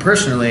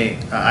 personally,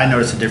 I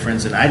notice a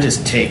difference, and I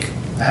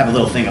have a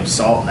little thing of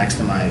salt next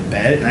to my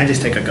bed, and I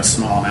just take like a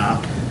small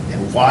amount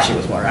and wash it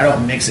with water. I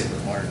don't mix it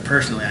with water.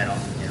 Personally, I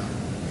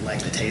don't like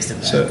the taste of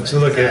that. So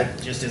look, is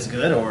that just as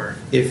good, or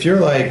if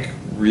you're like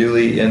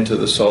really into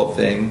the salt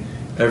thing,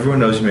 everyone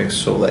knows you make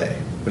Soleil,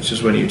 which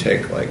is when you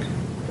take like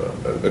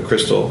a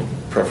crystal,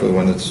 preferably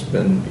one that's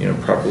been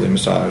properly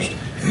massaged,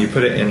 and you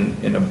put it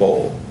in a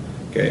bowl.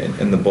 Okay,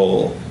 and the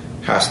bowl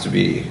has to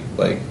be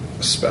like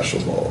a special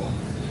bowl.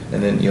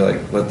 And then you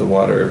like let the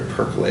water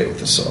percolate with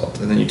the salt.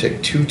 And then you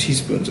take 2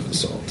 teaspoons of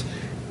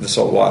the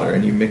salt water,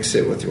 and you mix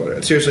it with your water.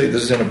 Seriously,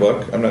 this is in a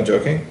book. I'm not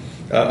joking.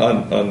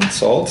 On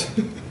salt.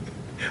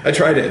 I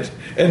tried it,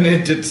 and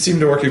it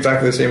seemed to work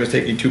exactly the same as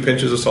taking 2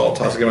 pinches of salt,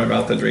 tossing it in my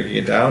mouth, and drinking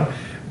it down.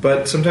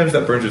 But sometimes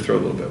that burns your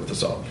throat a little bit with the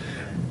salt.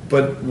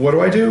 But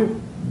what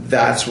do?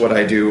 That's what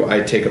I do.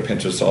 I take a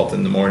pinch of salt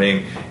in the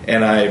morning,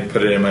 and I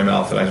put it in my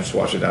mouth, and I just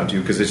wash it down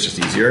too, because it's just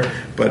easier.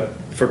 But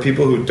for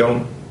people who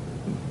don't,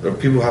 or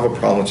people who have a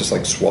problem with just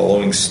like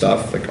swallowing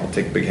stuff, like I'll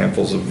take big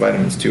handfuls of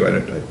vitamins too.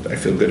 I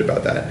feel good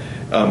about that.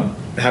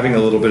 Having a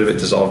little bit of it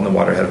dissolved in the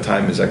water ahead of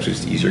time is actually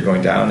just easier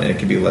going down, and it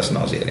can be less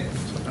nauseating.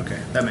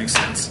 Okay, that makes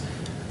sense.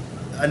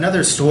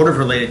 Another sort of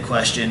related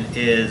question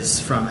is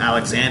from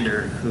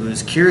Alexander,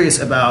 who's curious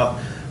about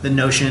the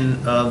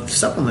notion of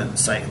supplement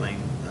cycling.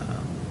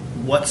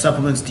 What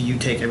supplements do you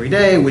take every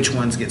day? Which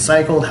ones get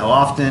cycled? How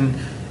often?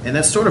 And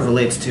that sort of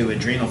relates to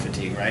adrenal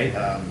fatigue, right?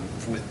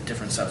 With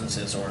different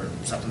substances or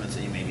supplements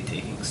that you may be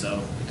taking.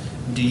 So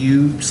do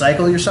you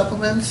cycle your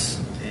supplements?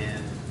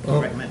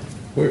 And recommend?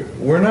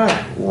 We're not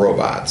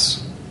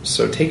robots.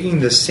 So taking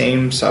the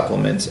same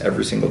supplements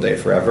every single day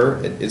forever,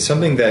 it's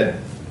something that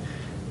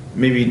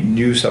maybe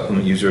new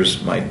supplement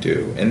users might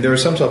do. And there are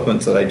some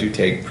supplements that I do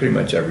take pretty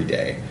much every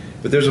day.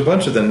 But there's a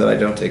bunch of them that I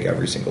don't take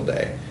every single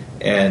day.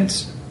 And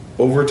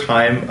over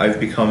time, I've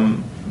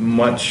become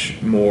much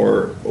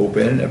more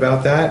open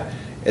about that.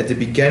 At the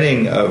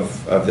beginning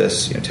of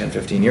this, 10,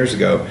 15 years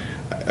ago,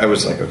 I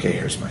was like, okay,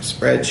 here's my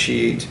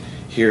spreadsheet.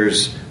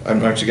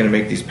 I'm actually going to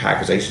make these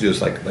packets. I used to do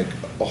this like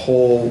a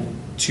whole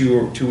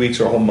 2 weeks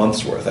or a whole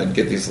month's worth. I'd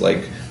get these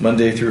like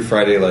Monday through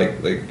Friday, like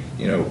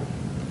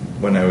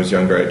when I was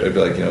younger, I'd be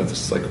like,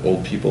 this like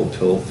old people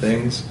pill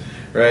things,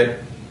 right?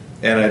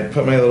 And I'd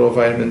put my little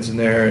vitamins in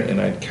there, and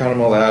I'd count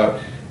them all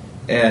out.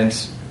 And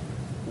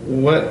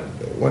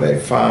what I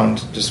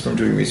found just from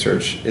doing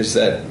research is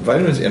that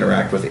vitamins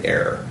interact with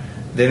air.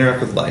 They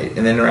interact with light,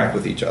 and they interact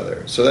with each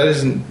other. So that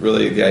isn't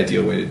really the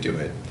ideal way to do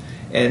it.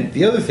 And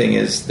the other thing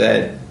is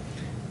that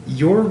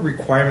your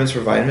requirements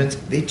for vitamins,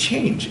 they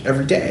change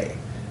every day,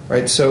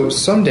 right? So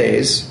some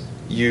days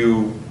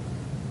you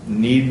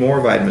need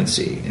more vitamin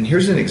C. And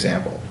here's an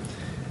example.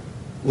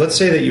 Let's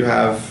say that you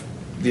have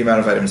the amount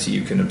of vitamin C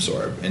you can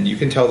absorb. And you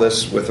can tell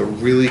this with a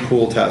really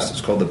cool test.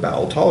 It's called the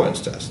bowel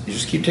tolerance test. You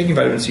just keep taking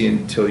vitamin C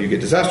until you get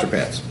disaster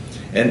pants.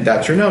 And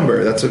that's your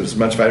number. That's as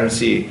much vitamin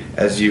C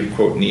as you,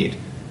 quote, need.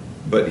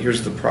 But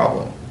here's the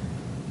problem.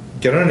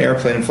 Get on an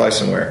airplane and fly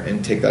somewhere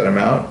and take that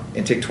amount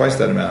and take twice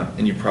that amount,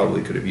 and you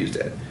probably could have used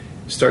it.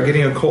 Start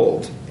getting a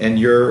cold, and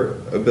your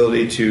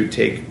ability to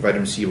take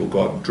vitamin C will go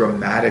up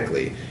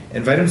dramatically.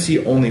 And vitamin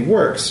C only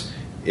works.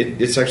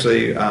 It's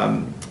actually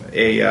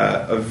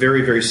a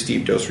very, very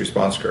steep dose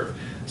response curve.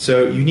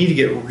 So you need to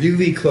get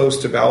really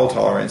close to bowel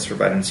tolerance for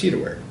vitamin C to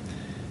work.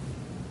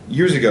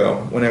 Years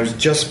ago, when I was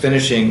just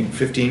finishing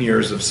 15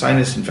 years of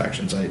sinus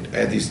infections, I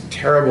had these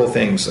terrible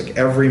things. Like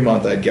every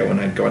month I'd get when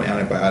I'd go on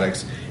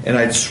antibiotics, and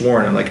I'd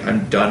sworn,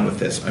 I'm done with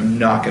this. I'm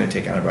not going to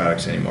take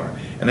antibiotics anymore.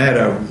 And I had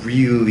a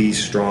really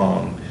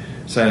strong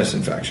sinus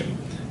infection.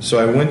 So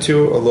I went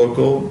to a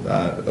local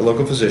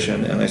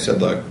physician, and I said,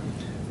 look,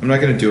 I'm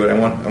not going to do it. I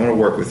want to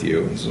work with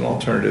you. This is an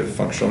alternative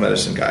functional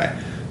medicine guy.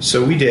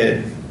 So we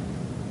did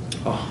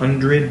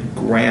 100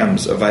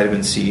 grams of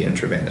vitamin C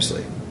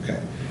intravenously. Okay,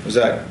 was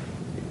that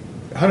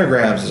 100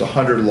 grams is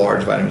 100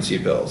 large vitamin C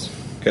pills.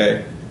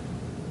 Okay,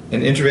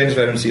 and intravenous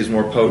vitamin C is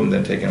more potent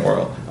than taking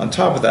oral. On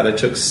top of that, I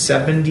took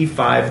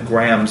 75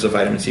 grams of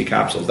vitamin C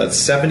capsules. That's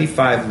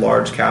 75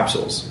 large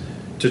capsules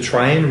to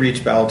try and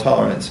reach bowel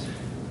tolerance.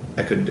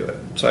 I couldn't do it.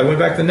 So I went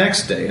back the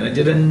next day and I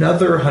did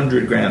another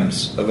 100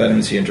 grams of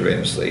vitamin C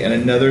intravenously and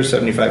another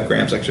 75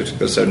 grams. Actually, I took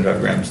those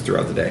 75 grams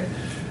throughout the day.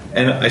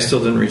 And I still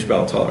didn't reach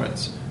bowel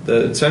tolerance.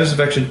 The sinus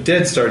infection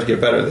did start to get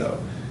better, though.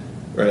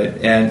 Right?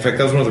 And in fact,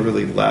 that was one of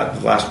the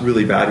last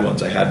really bad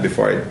ones I had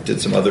before I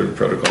did some other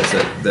protocols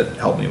that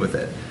helped me with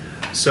it.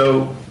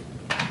 So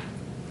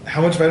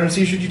how much vitamin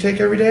C should you take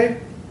every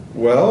day?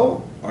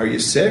 Well, are you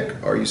sick?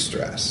 Are you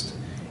stressed?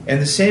 And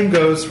the same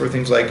goes for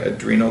things like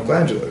adrenal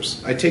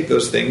glandulars. I take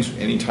those things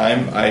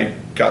anytime I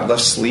got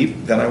less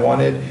sleep than I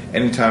wanted,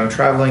 anytime I'm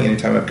traveling,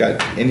 anytime I've got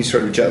any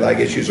sort of jet lag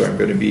issues, or I'm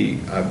going to be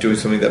doing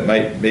something that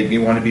might make me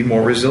want to be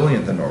more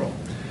resilient than normal.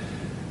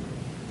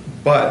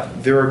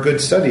 But there are good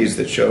studies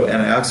that show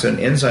antioxidant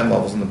enzyme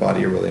levels in the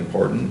body are really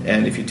important,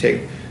 and if you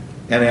take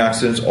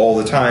antioxidants all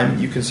the time,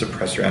 you can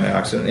suppress your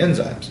antioxidant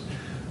enzymes.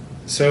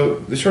 So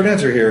the short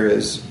answer here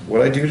is,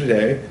 what I do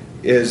today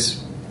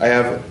is I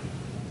have,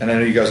 and I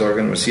know you guys are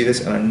going to see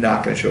this, and I'm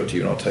not going to show it to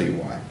you, and I'll tell you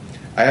why.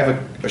 I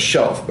have a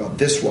shelf about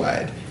this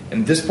wide,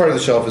 and this part of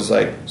the shelf is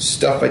like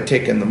stuff I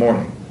take in the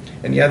morning.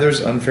 And yeah,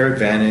 there's Unfair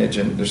Advantage,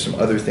 and there's some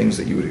other things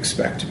that you would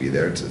expect to be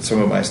there. It's some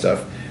of my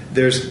stuff.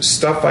 There's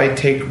stuff I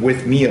take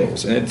with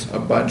meals, and it's a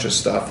bunch of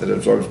stuff that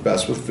absorbs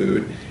best with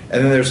food.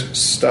 And then there's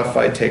stuff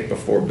I take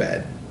before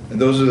bed.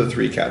 And those are the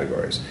three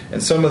categories.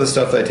 And some of the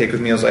stuff that I take with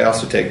meals I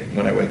also take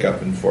when I wake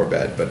up and before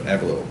bed, but I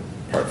have a little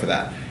part for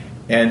that.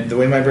 And the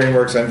way my brain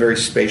works, I'm very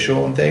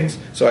spatial in things,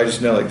 so I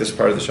just know like this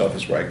part of the shelf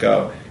is where I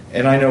go.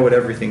 And I know what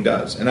everything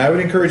does. And I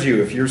would encourage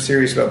you, if you're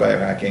serious about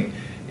biohacking,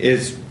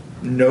 is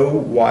know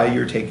why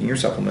you're taking your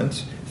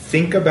supplements.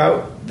 Think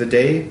about the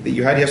day that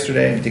you had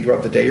yesterday and think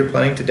about the day you're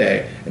planning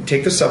today, and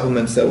take the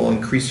supplements that will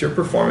increase your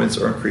performance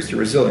or increase your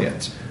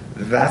resilience.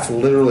 That's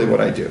literally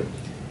what I do.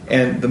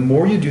 And the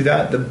more you do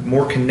that, the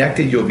more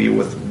connected you'll be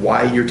with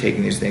why you're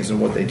taking these things and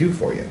what they do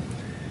for you.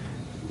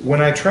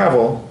 When I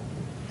travel,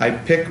 I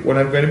pick what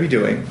I'm going to be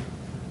doing,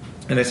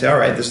 and I say, all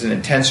right, this is an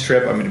intense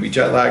trip, I'm going to be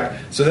jet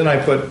lagged. So then I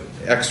put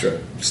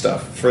extra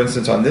stuff. For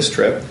instance, on this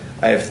trip,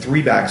 I have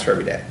 3 bags for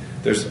every day.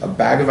 There's a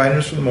bag of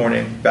vitamins for the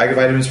morning, bag of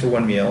vitamins for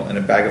one meal, and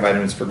a bag of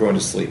vitamins for going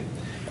to sleep.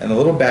 And the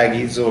little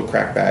baggies, little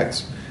crack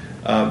bags,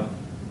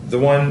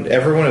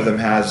 every one of them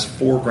has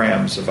 4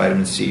 grams of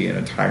vitamin C in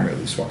a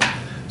time-release form.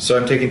 So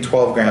I'm taking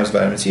 12 grams of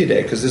vitamin C a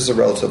day because this is a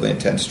relatively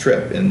intense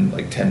trip. In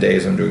like 10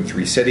 days, I'm doing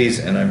 3 cities,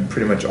 and I'm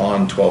pretty much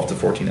on 12 to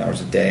 14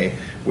 hours a day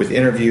with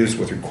interviews,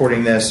 with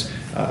recording this.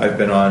 I've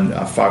been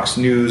on Fox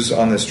News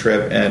on this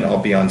trip, and I'll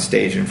be on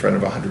stage in front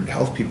of 100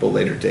 health people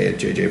later today at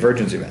JJ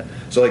Virgin's event.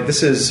 So like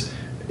this is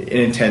an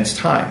intense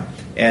time,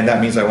 and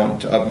that means I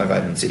want to up my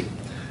vitamin C.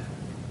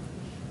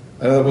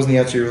 I know that wasn't the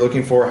answer you were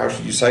looking for. How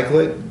should you cycle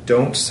it?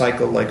 Don't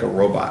cycle like a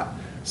robot.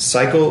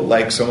 Cycle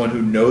like someone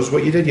who knows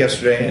what you did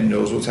yesterday and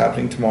knows what's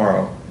happening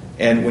tomorrow.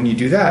 And when you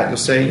do that, you'll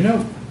say,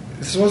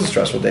 this was a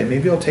stressful day.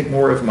 Maybe I'll take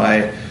more of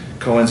my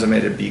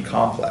coenzymated B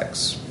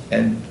complex.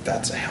 And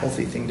that's a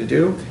healthy thing to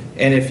do.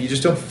 And if you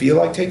just don't feel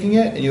like taking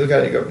it, and you look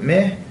at it and go,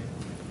 meh,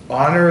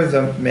 honor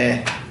the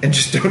meh, and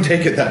just don't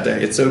take it that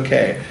day. It's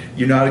okay.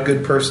 You're not a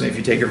good person if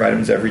you take your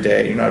vitamins every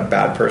day. You're not a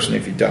bad person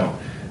if you don't.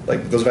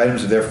 Like, those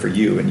vitamins are there for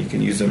you, and you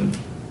can use them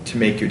to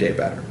make your day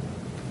better.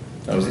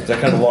 Was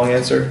that kind of a long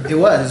answer? It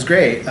was. It's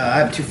great. I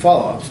have 2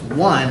 follow-ups.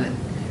 One,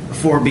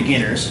 for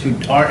beginners who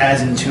aren't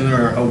as in tune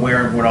or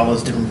aware of what all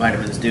those different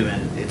vitamins do,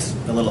 and it's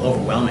a little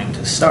overwhelming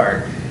to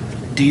start,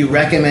 do you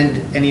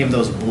recommend any of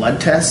those blood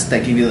tests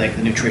that give you like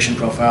the nutrition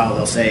profile?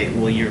 They'll say,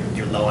 well,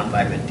 you're low on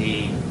vitamin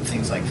D,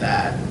 things like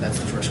that. That's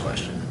the first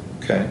question.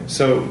 Okay.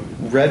 So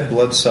red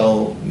blood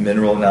cell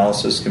mineral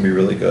analysis can be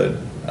really good.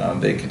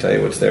 They can tell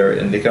you what's there,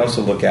 and they can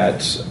also look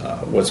at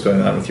what's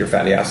going on with your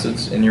fatty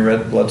acids in your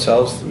red blood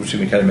cells, which can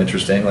be kind of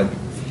interesting, like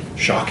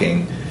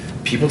shocking.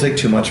 people take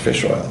too much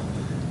fish oil.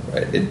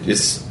 Right?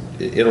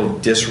 It'll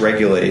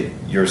dysregulate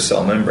your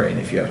cell membrane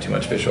if you have too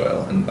much fish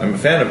oil. And I'm a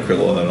fan of krill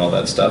oil and all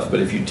that stuff,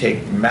 but if you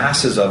take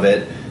masses of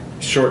it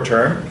short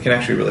term, it can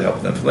actually really help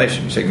with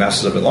inflammation. If you take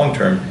masses of it long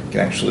term, it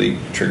can actually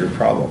trigger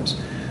problems.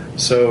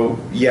 So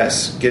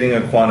yes, getting a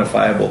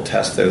quantifiable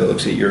test there that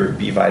looks at your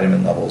B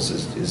vitamin levels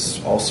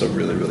is also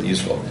really, really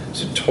useful.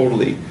 So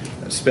totally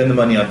spend the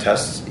money on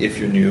tests if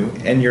you're new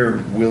and you're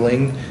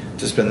willing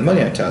to spend the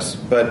money on tests.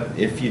 But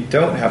if you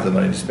don't have the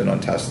money to spend on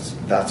tests,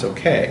 that's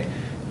okay.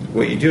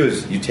 What you do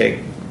is you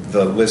take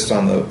the list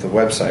on the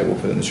website, we'll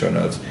put it in the show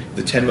notes,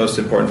 the 10 most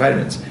important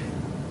vitamins.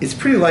 It's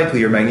pretty likely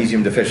you're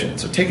magnesium deficient.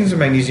 So taking some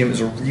magnesium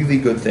is a really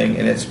good thing,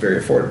 and it's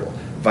very affordable.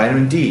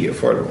 Vitamin D,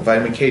 affordable.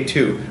 Vitamin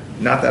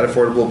K2, not that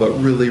affordable, but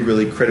really,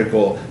 really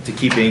critical to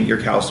keeping your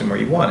calcium where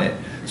you want it.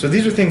 So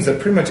these are things that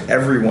pretty much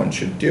everyone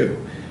should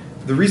do.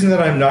 The reason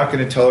that I'm not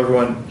going to tell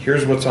everyone,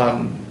 here's what's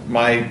on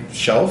my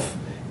shelf,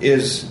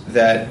 is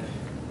that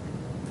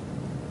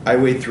I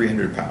weighed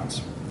 300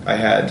 pounds. I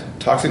had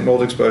toxic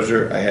mold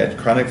exposure, I had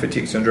chronic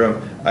fatigue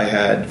syndrome, I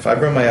had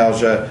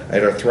fibromyalgia, I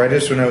had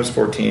arthritis when I was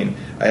 14,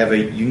 I have a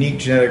unique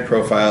genetic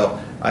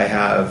profile, I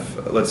have,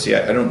 I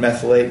don't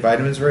methylate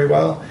vitamins very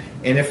well,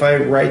 and if I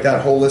write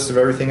that whole list of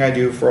everything I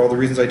do for all the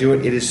reasons I do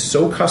it, it is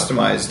so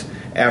customized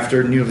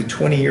after nearly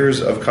 20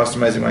 years of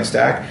customizing my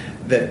stack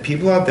that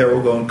people out there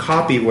will go and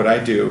copy what I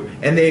do,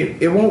 and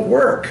it won't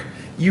work.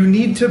 You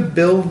need to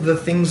build the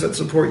things that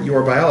support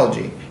your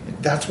biology.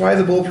 That's why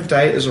the Bulletproof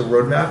Diet is a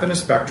roadmap and a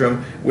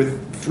spectrum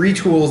with free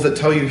tools that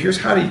tell you here's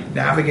how to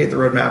navigate the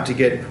roadmap to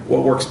get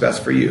what works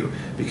best for you.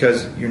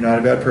 Because you're not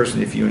a bad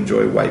person if you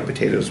enjoy white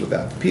potatoes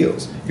without the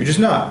peels. You're just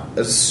not,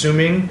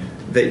 assuming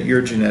that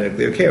you're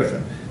genetically okay with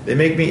them. They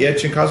make me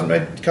itch and cause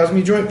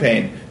me joint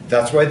pain.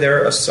 That's why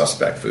they're a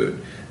suspect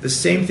food. The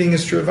same thing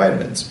is true of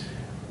vitamins.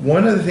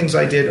 One of the things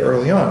I did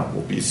early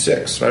on,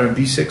 B6. Vitamin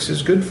B6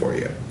 is good for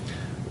you.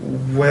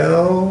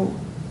 Well,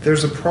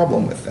 there's a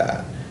problem with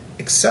that.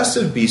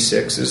 Excessive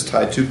B6 is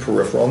tied to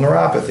peripheral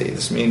neuropathy.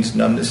 This means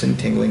numbness and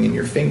tingling in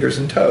your fingers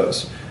and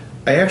toes.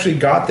 I actually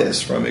got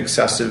this from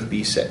excessive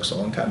B6 a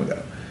long time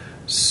ago.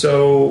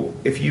 So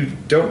if you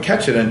don't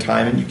catch it in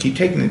time and you keep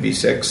taking the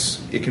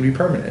B6, it can be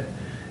permanent.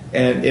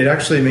 And it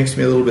actually makes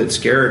me a little bit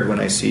scared when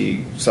I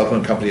see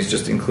supplement companies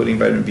just including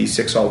vitamin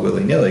B6 all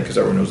willy-nilly because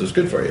everyone knows it's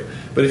good for you.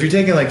 But if you're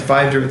taking like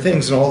 5 different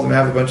things and all of them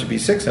have a bunch of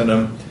B6 in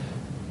them,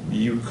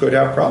 you could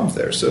have problems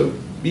there. So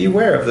be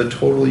aware of the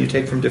total you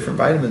take from different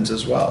vitamins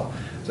as well.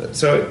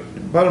 So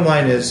bottom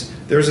line is,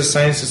 there's a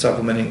science to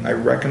supplementing. I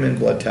recommend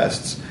blood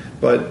tests,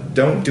 but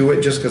don't do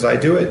it just because I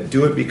do it.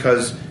 Do it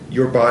because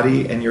your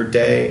body and your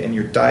day and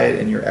your diet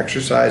and your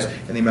exercise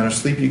and the amount of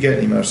sleep you get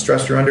and the amount of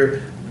stress you're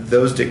under,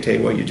 those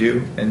dictate what you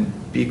do. And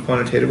be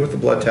quantitative with the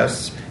blood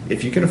tests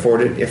if you can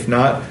afford it. If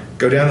not,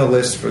 go down the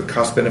list for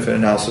cost-benefit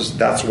analysis.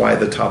 That's why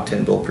the top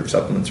 10 bulletproof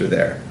supplements are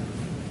there.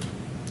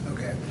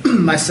 Okay.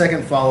 My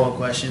second follow-up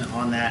question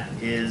on that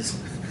is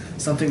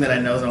something that I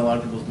know is in a lot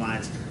of people's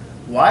minds.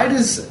 Why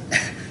does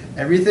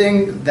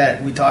everything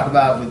that we talk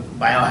about with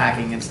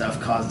biohacking and stuff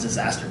cause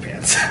disaster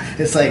pants?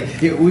 It's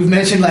like, we've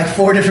mentioned like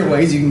 4 different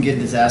ways you can get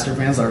disaster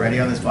pants already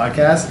on this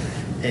podcast.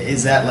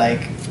 Is that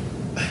like...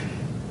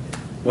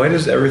 Why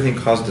does everything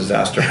cause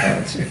disaster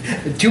pants?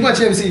 Too much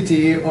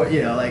MCT,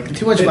 or like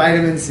too much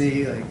vitamin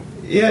C. Like,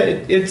 yeah,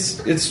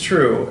 it's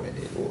true.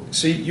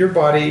 So your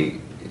body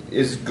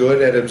is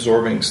good at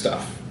absorbing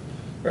stuff,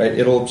 right?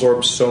 It'll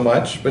absorb so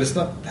much, but it's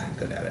not that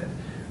good at it,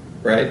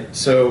 right?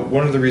 So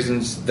one of the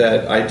reasons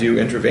that I do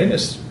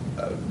intravenous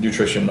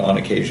nutrition on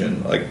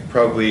occasion, like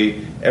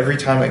probably every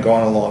time I go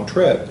on a long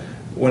trip,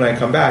 when I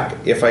come back,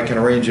 if I can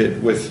arrange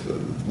it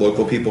with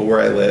local people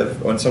where I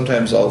live, and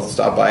sometimes I'll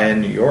stop by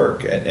in New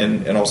York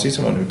and I'll see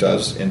someone who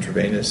does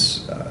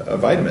intravenous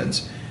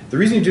vitamins. The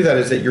reason you do that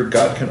is that your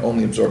gut can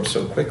only absorb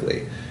so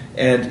quickly.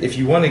 And if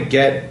you want to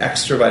get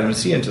extra vitamin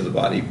C into the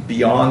body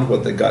beyond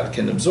what the gut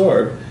can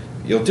absorb,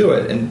 you'll do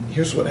it. And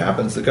here's what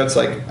happens. The gut's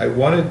like, I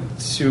wanted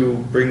to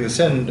bring this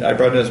in, I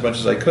brought in as much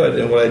as I could,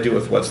 and what I do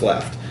with what's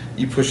left?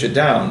 You push it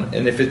down.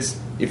 And if it's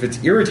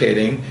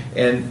irritating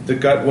and the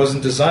gut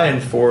wasn't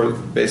designed for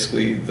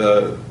basically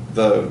the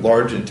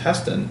large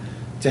intestine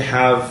to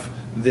have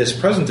this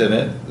present in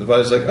it, the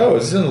body's like, oh,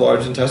 it's in the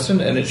large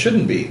intestine and it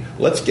shouldn't be.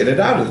 Let's get it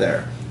out of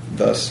there.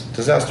 Thus,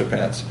 disaster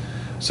pants.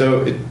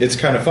 So it's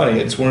kind of funny.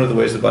 It's one of the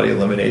ways the body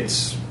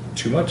eliminates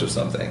too much of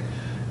something.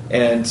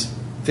 And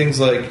things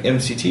like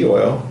MCT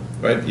oil,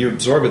 right? You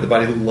absorb it. The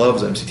body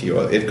loves MCT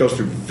oil. It goes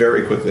through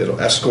very quickly. It'll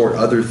escort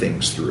other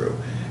things through,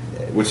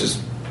 which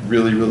is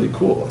really, really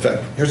cool. In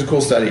fact, here's a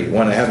cool study,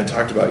 one I haven't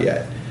talked about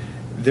yet.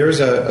 There's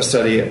a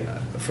study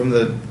from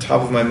the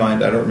top of my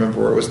mind, I don't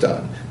remember where it was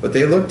done, but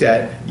they looked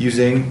at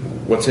using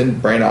what's in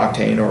brain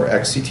octane or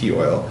XCT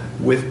oil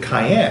with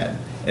cayenne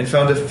and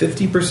found a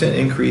 50%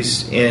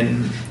 increase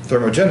in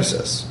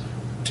thermogenesis,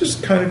 which is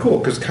kind of cool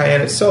because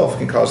cayenne itself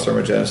can cause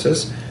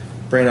thermogenesis.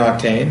 Brain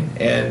octane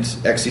and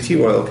XCT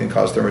oil can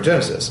cause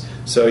thermogenesis.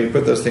 So you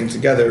put those things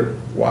together.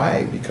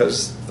 Why?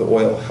 Because the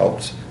oil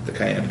helped the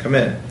cayenne come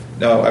in.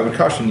 Now, I would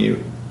caution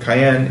you,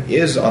 cayenne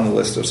is on the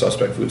list of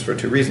suspect foods for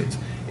two reasons.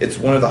 It's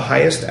one of the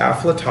highest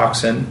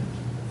aflatoxin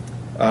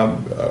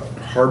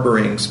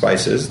harboring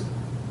spices.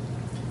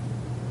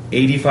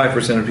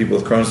 85% of people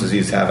with Crohn's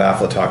disease have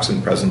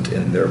aflatoxin present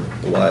in their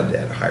blood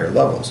at higher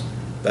levels.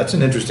 That's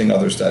an interesting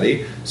other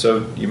study,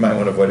 so you might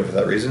want to avoid it for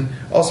that reason.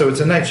 Also,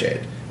 it's a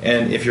nightshade,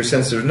 and if you're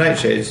sensitive to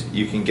nightshades,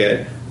 you can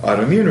get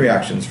autoimmune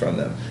reactions from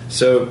them.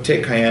 So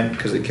take cayenne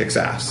because it kicks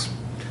ass.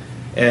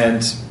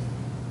 And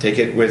take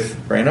it with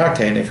brain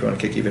octane if you want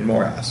to kick even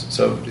more ass.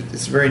 So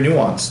it's very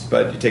nuanced,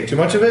 but you take too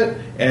much of it,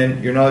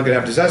 and you're not going to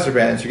have disaster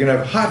pants. You're going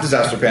to have hot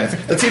disaster pants.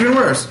 That's even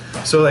worse.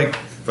 So like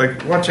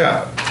watch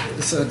out.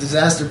 So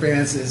disaster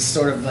pants is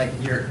sort of like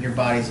your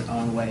body's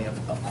own way of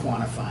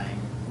quantifying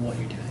what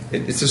you're doing.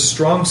 It's a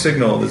strong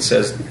signal that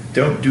says,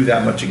 don't do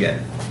that much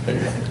again.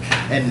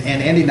 And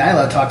Andy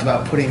Nyla talked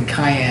about putting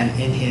cayenne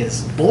in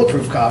his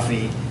Bulletproof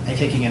coffee and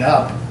kicking it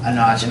up a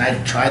notch. And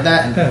I tried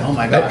that, and oh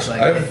my gosh,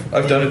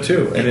 I've done it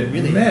too.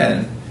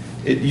 And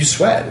you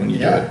sweat when you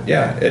do it.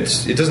 Yeah,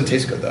 it doesn't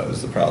taste good though.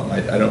 Is the problem?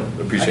 I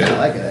don't appreciate it. I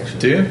like it actually.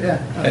 Do you?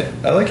 Yeah.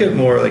 I like it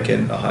more like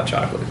in a hot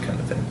chocolate kind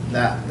of thing.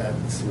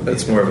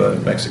 That's more of a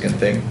Mexican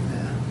thing.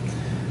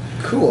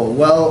 Yeah. Cool.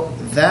 Well,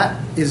 that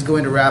is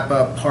going to wrap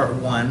up part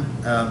 1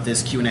 of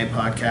this Q&A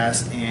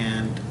podcast,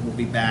 and we'll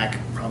be back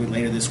probably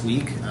later this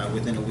week,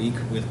 within a week,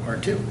 with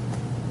part 2.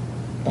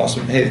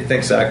 Awesome. Hey,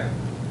 thanks, Zach.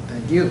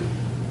 Thank you.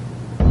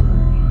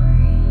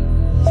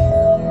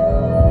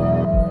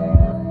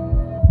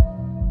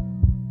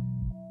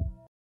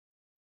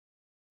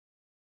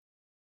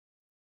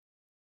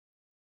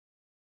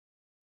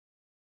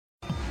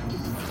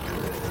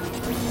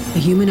 The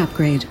Human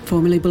Upgrade,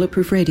 formerly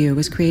Bulletproof Radio,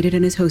 was created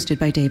and is hosted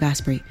by Dave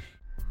Asprey.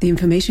 The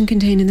information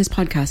contained in this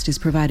podcast is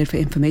provided for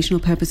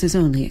informational purposes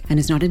only and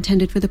is not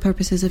intended for the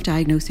purposes of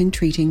diagnosing,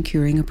 treating,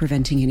 curing, or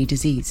preventing any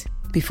disease.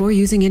 Before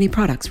using any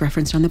products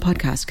referenced on the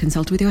podcast,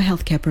 consult with your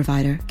healthcare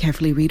provider,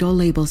 carefully read all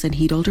labels, and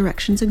heed all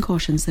directions and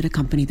cautions that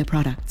accompany the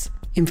products.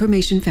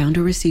 Information found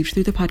or received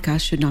through the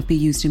podcast should not be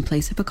used in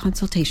place of a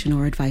consultation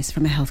or advice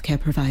from a healthcare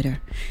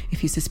provider.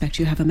 If you suspect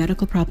you have a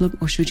medical problem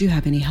or should you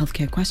have any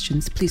healthcare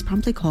questions, please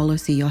promptly call or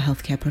see your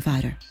healthcare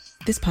provider.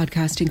 This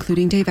podcast,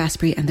 including Dave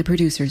Asprey and the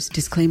producers,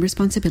 disclaim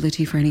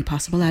responsibility for any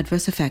possible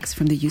adverse effects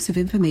from the use of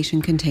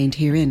information contained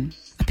herein.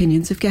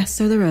 Opinions of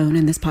guests are their own,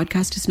 and this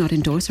podcast does not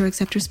endorse or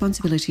accept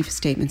responsibility for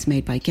statements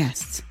made by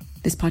guests.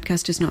 This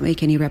podcast does not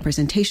make any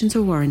representations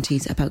or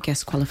warranties about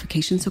guest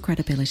qualifications or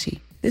credibility.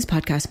 This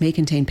podcast may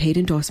contain paid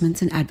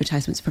endorsements and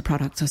advertisements for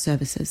products or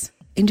services.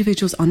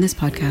 Individuals on this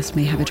podcast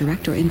may have a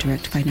direct or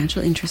indirect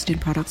financial interest in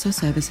products or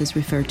services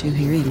referred to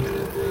herein.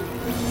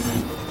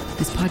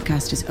 This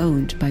podcast is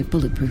owned by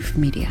Bulletproof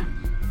Media.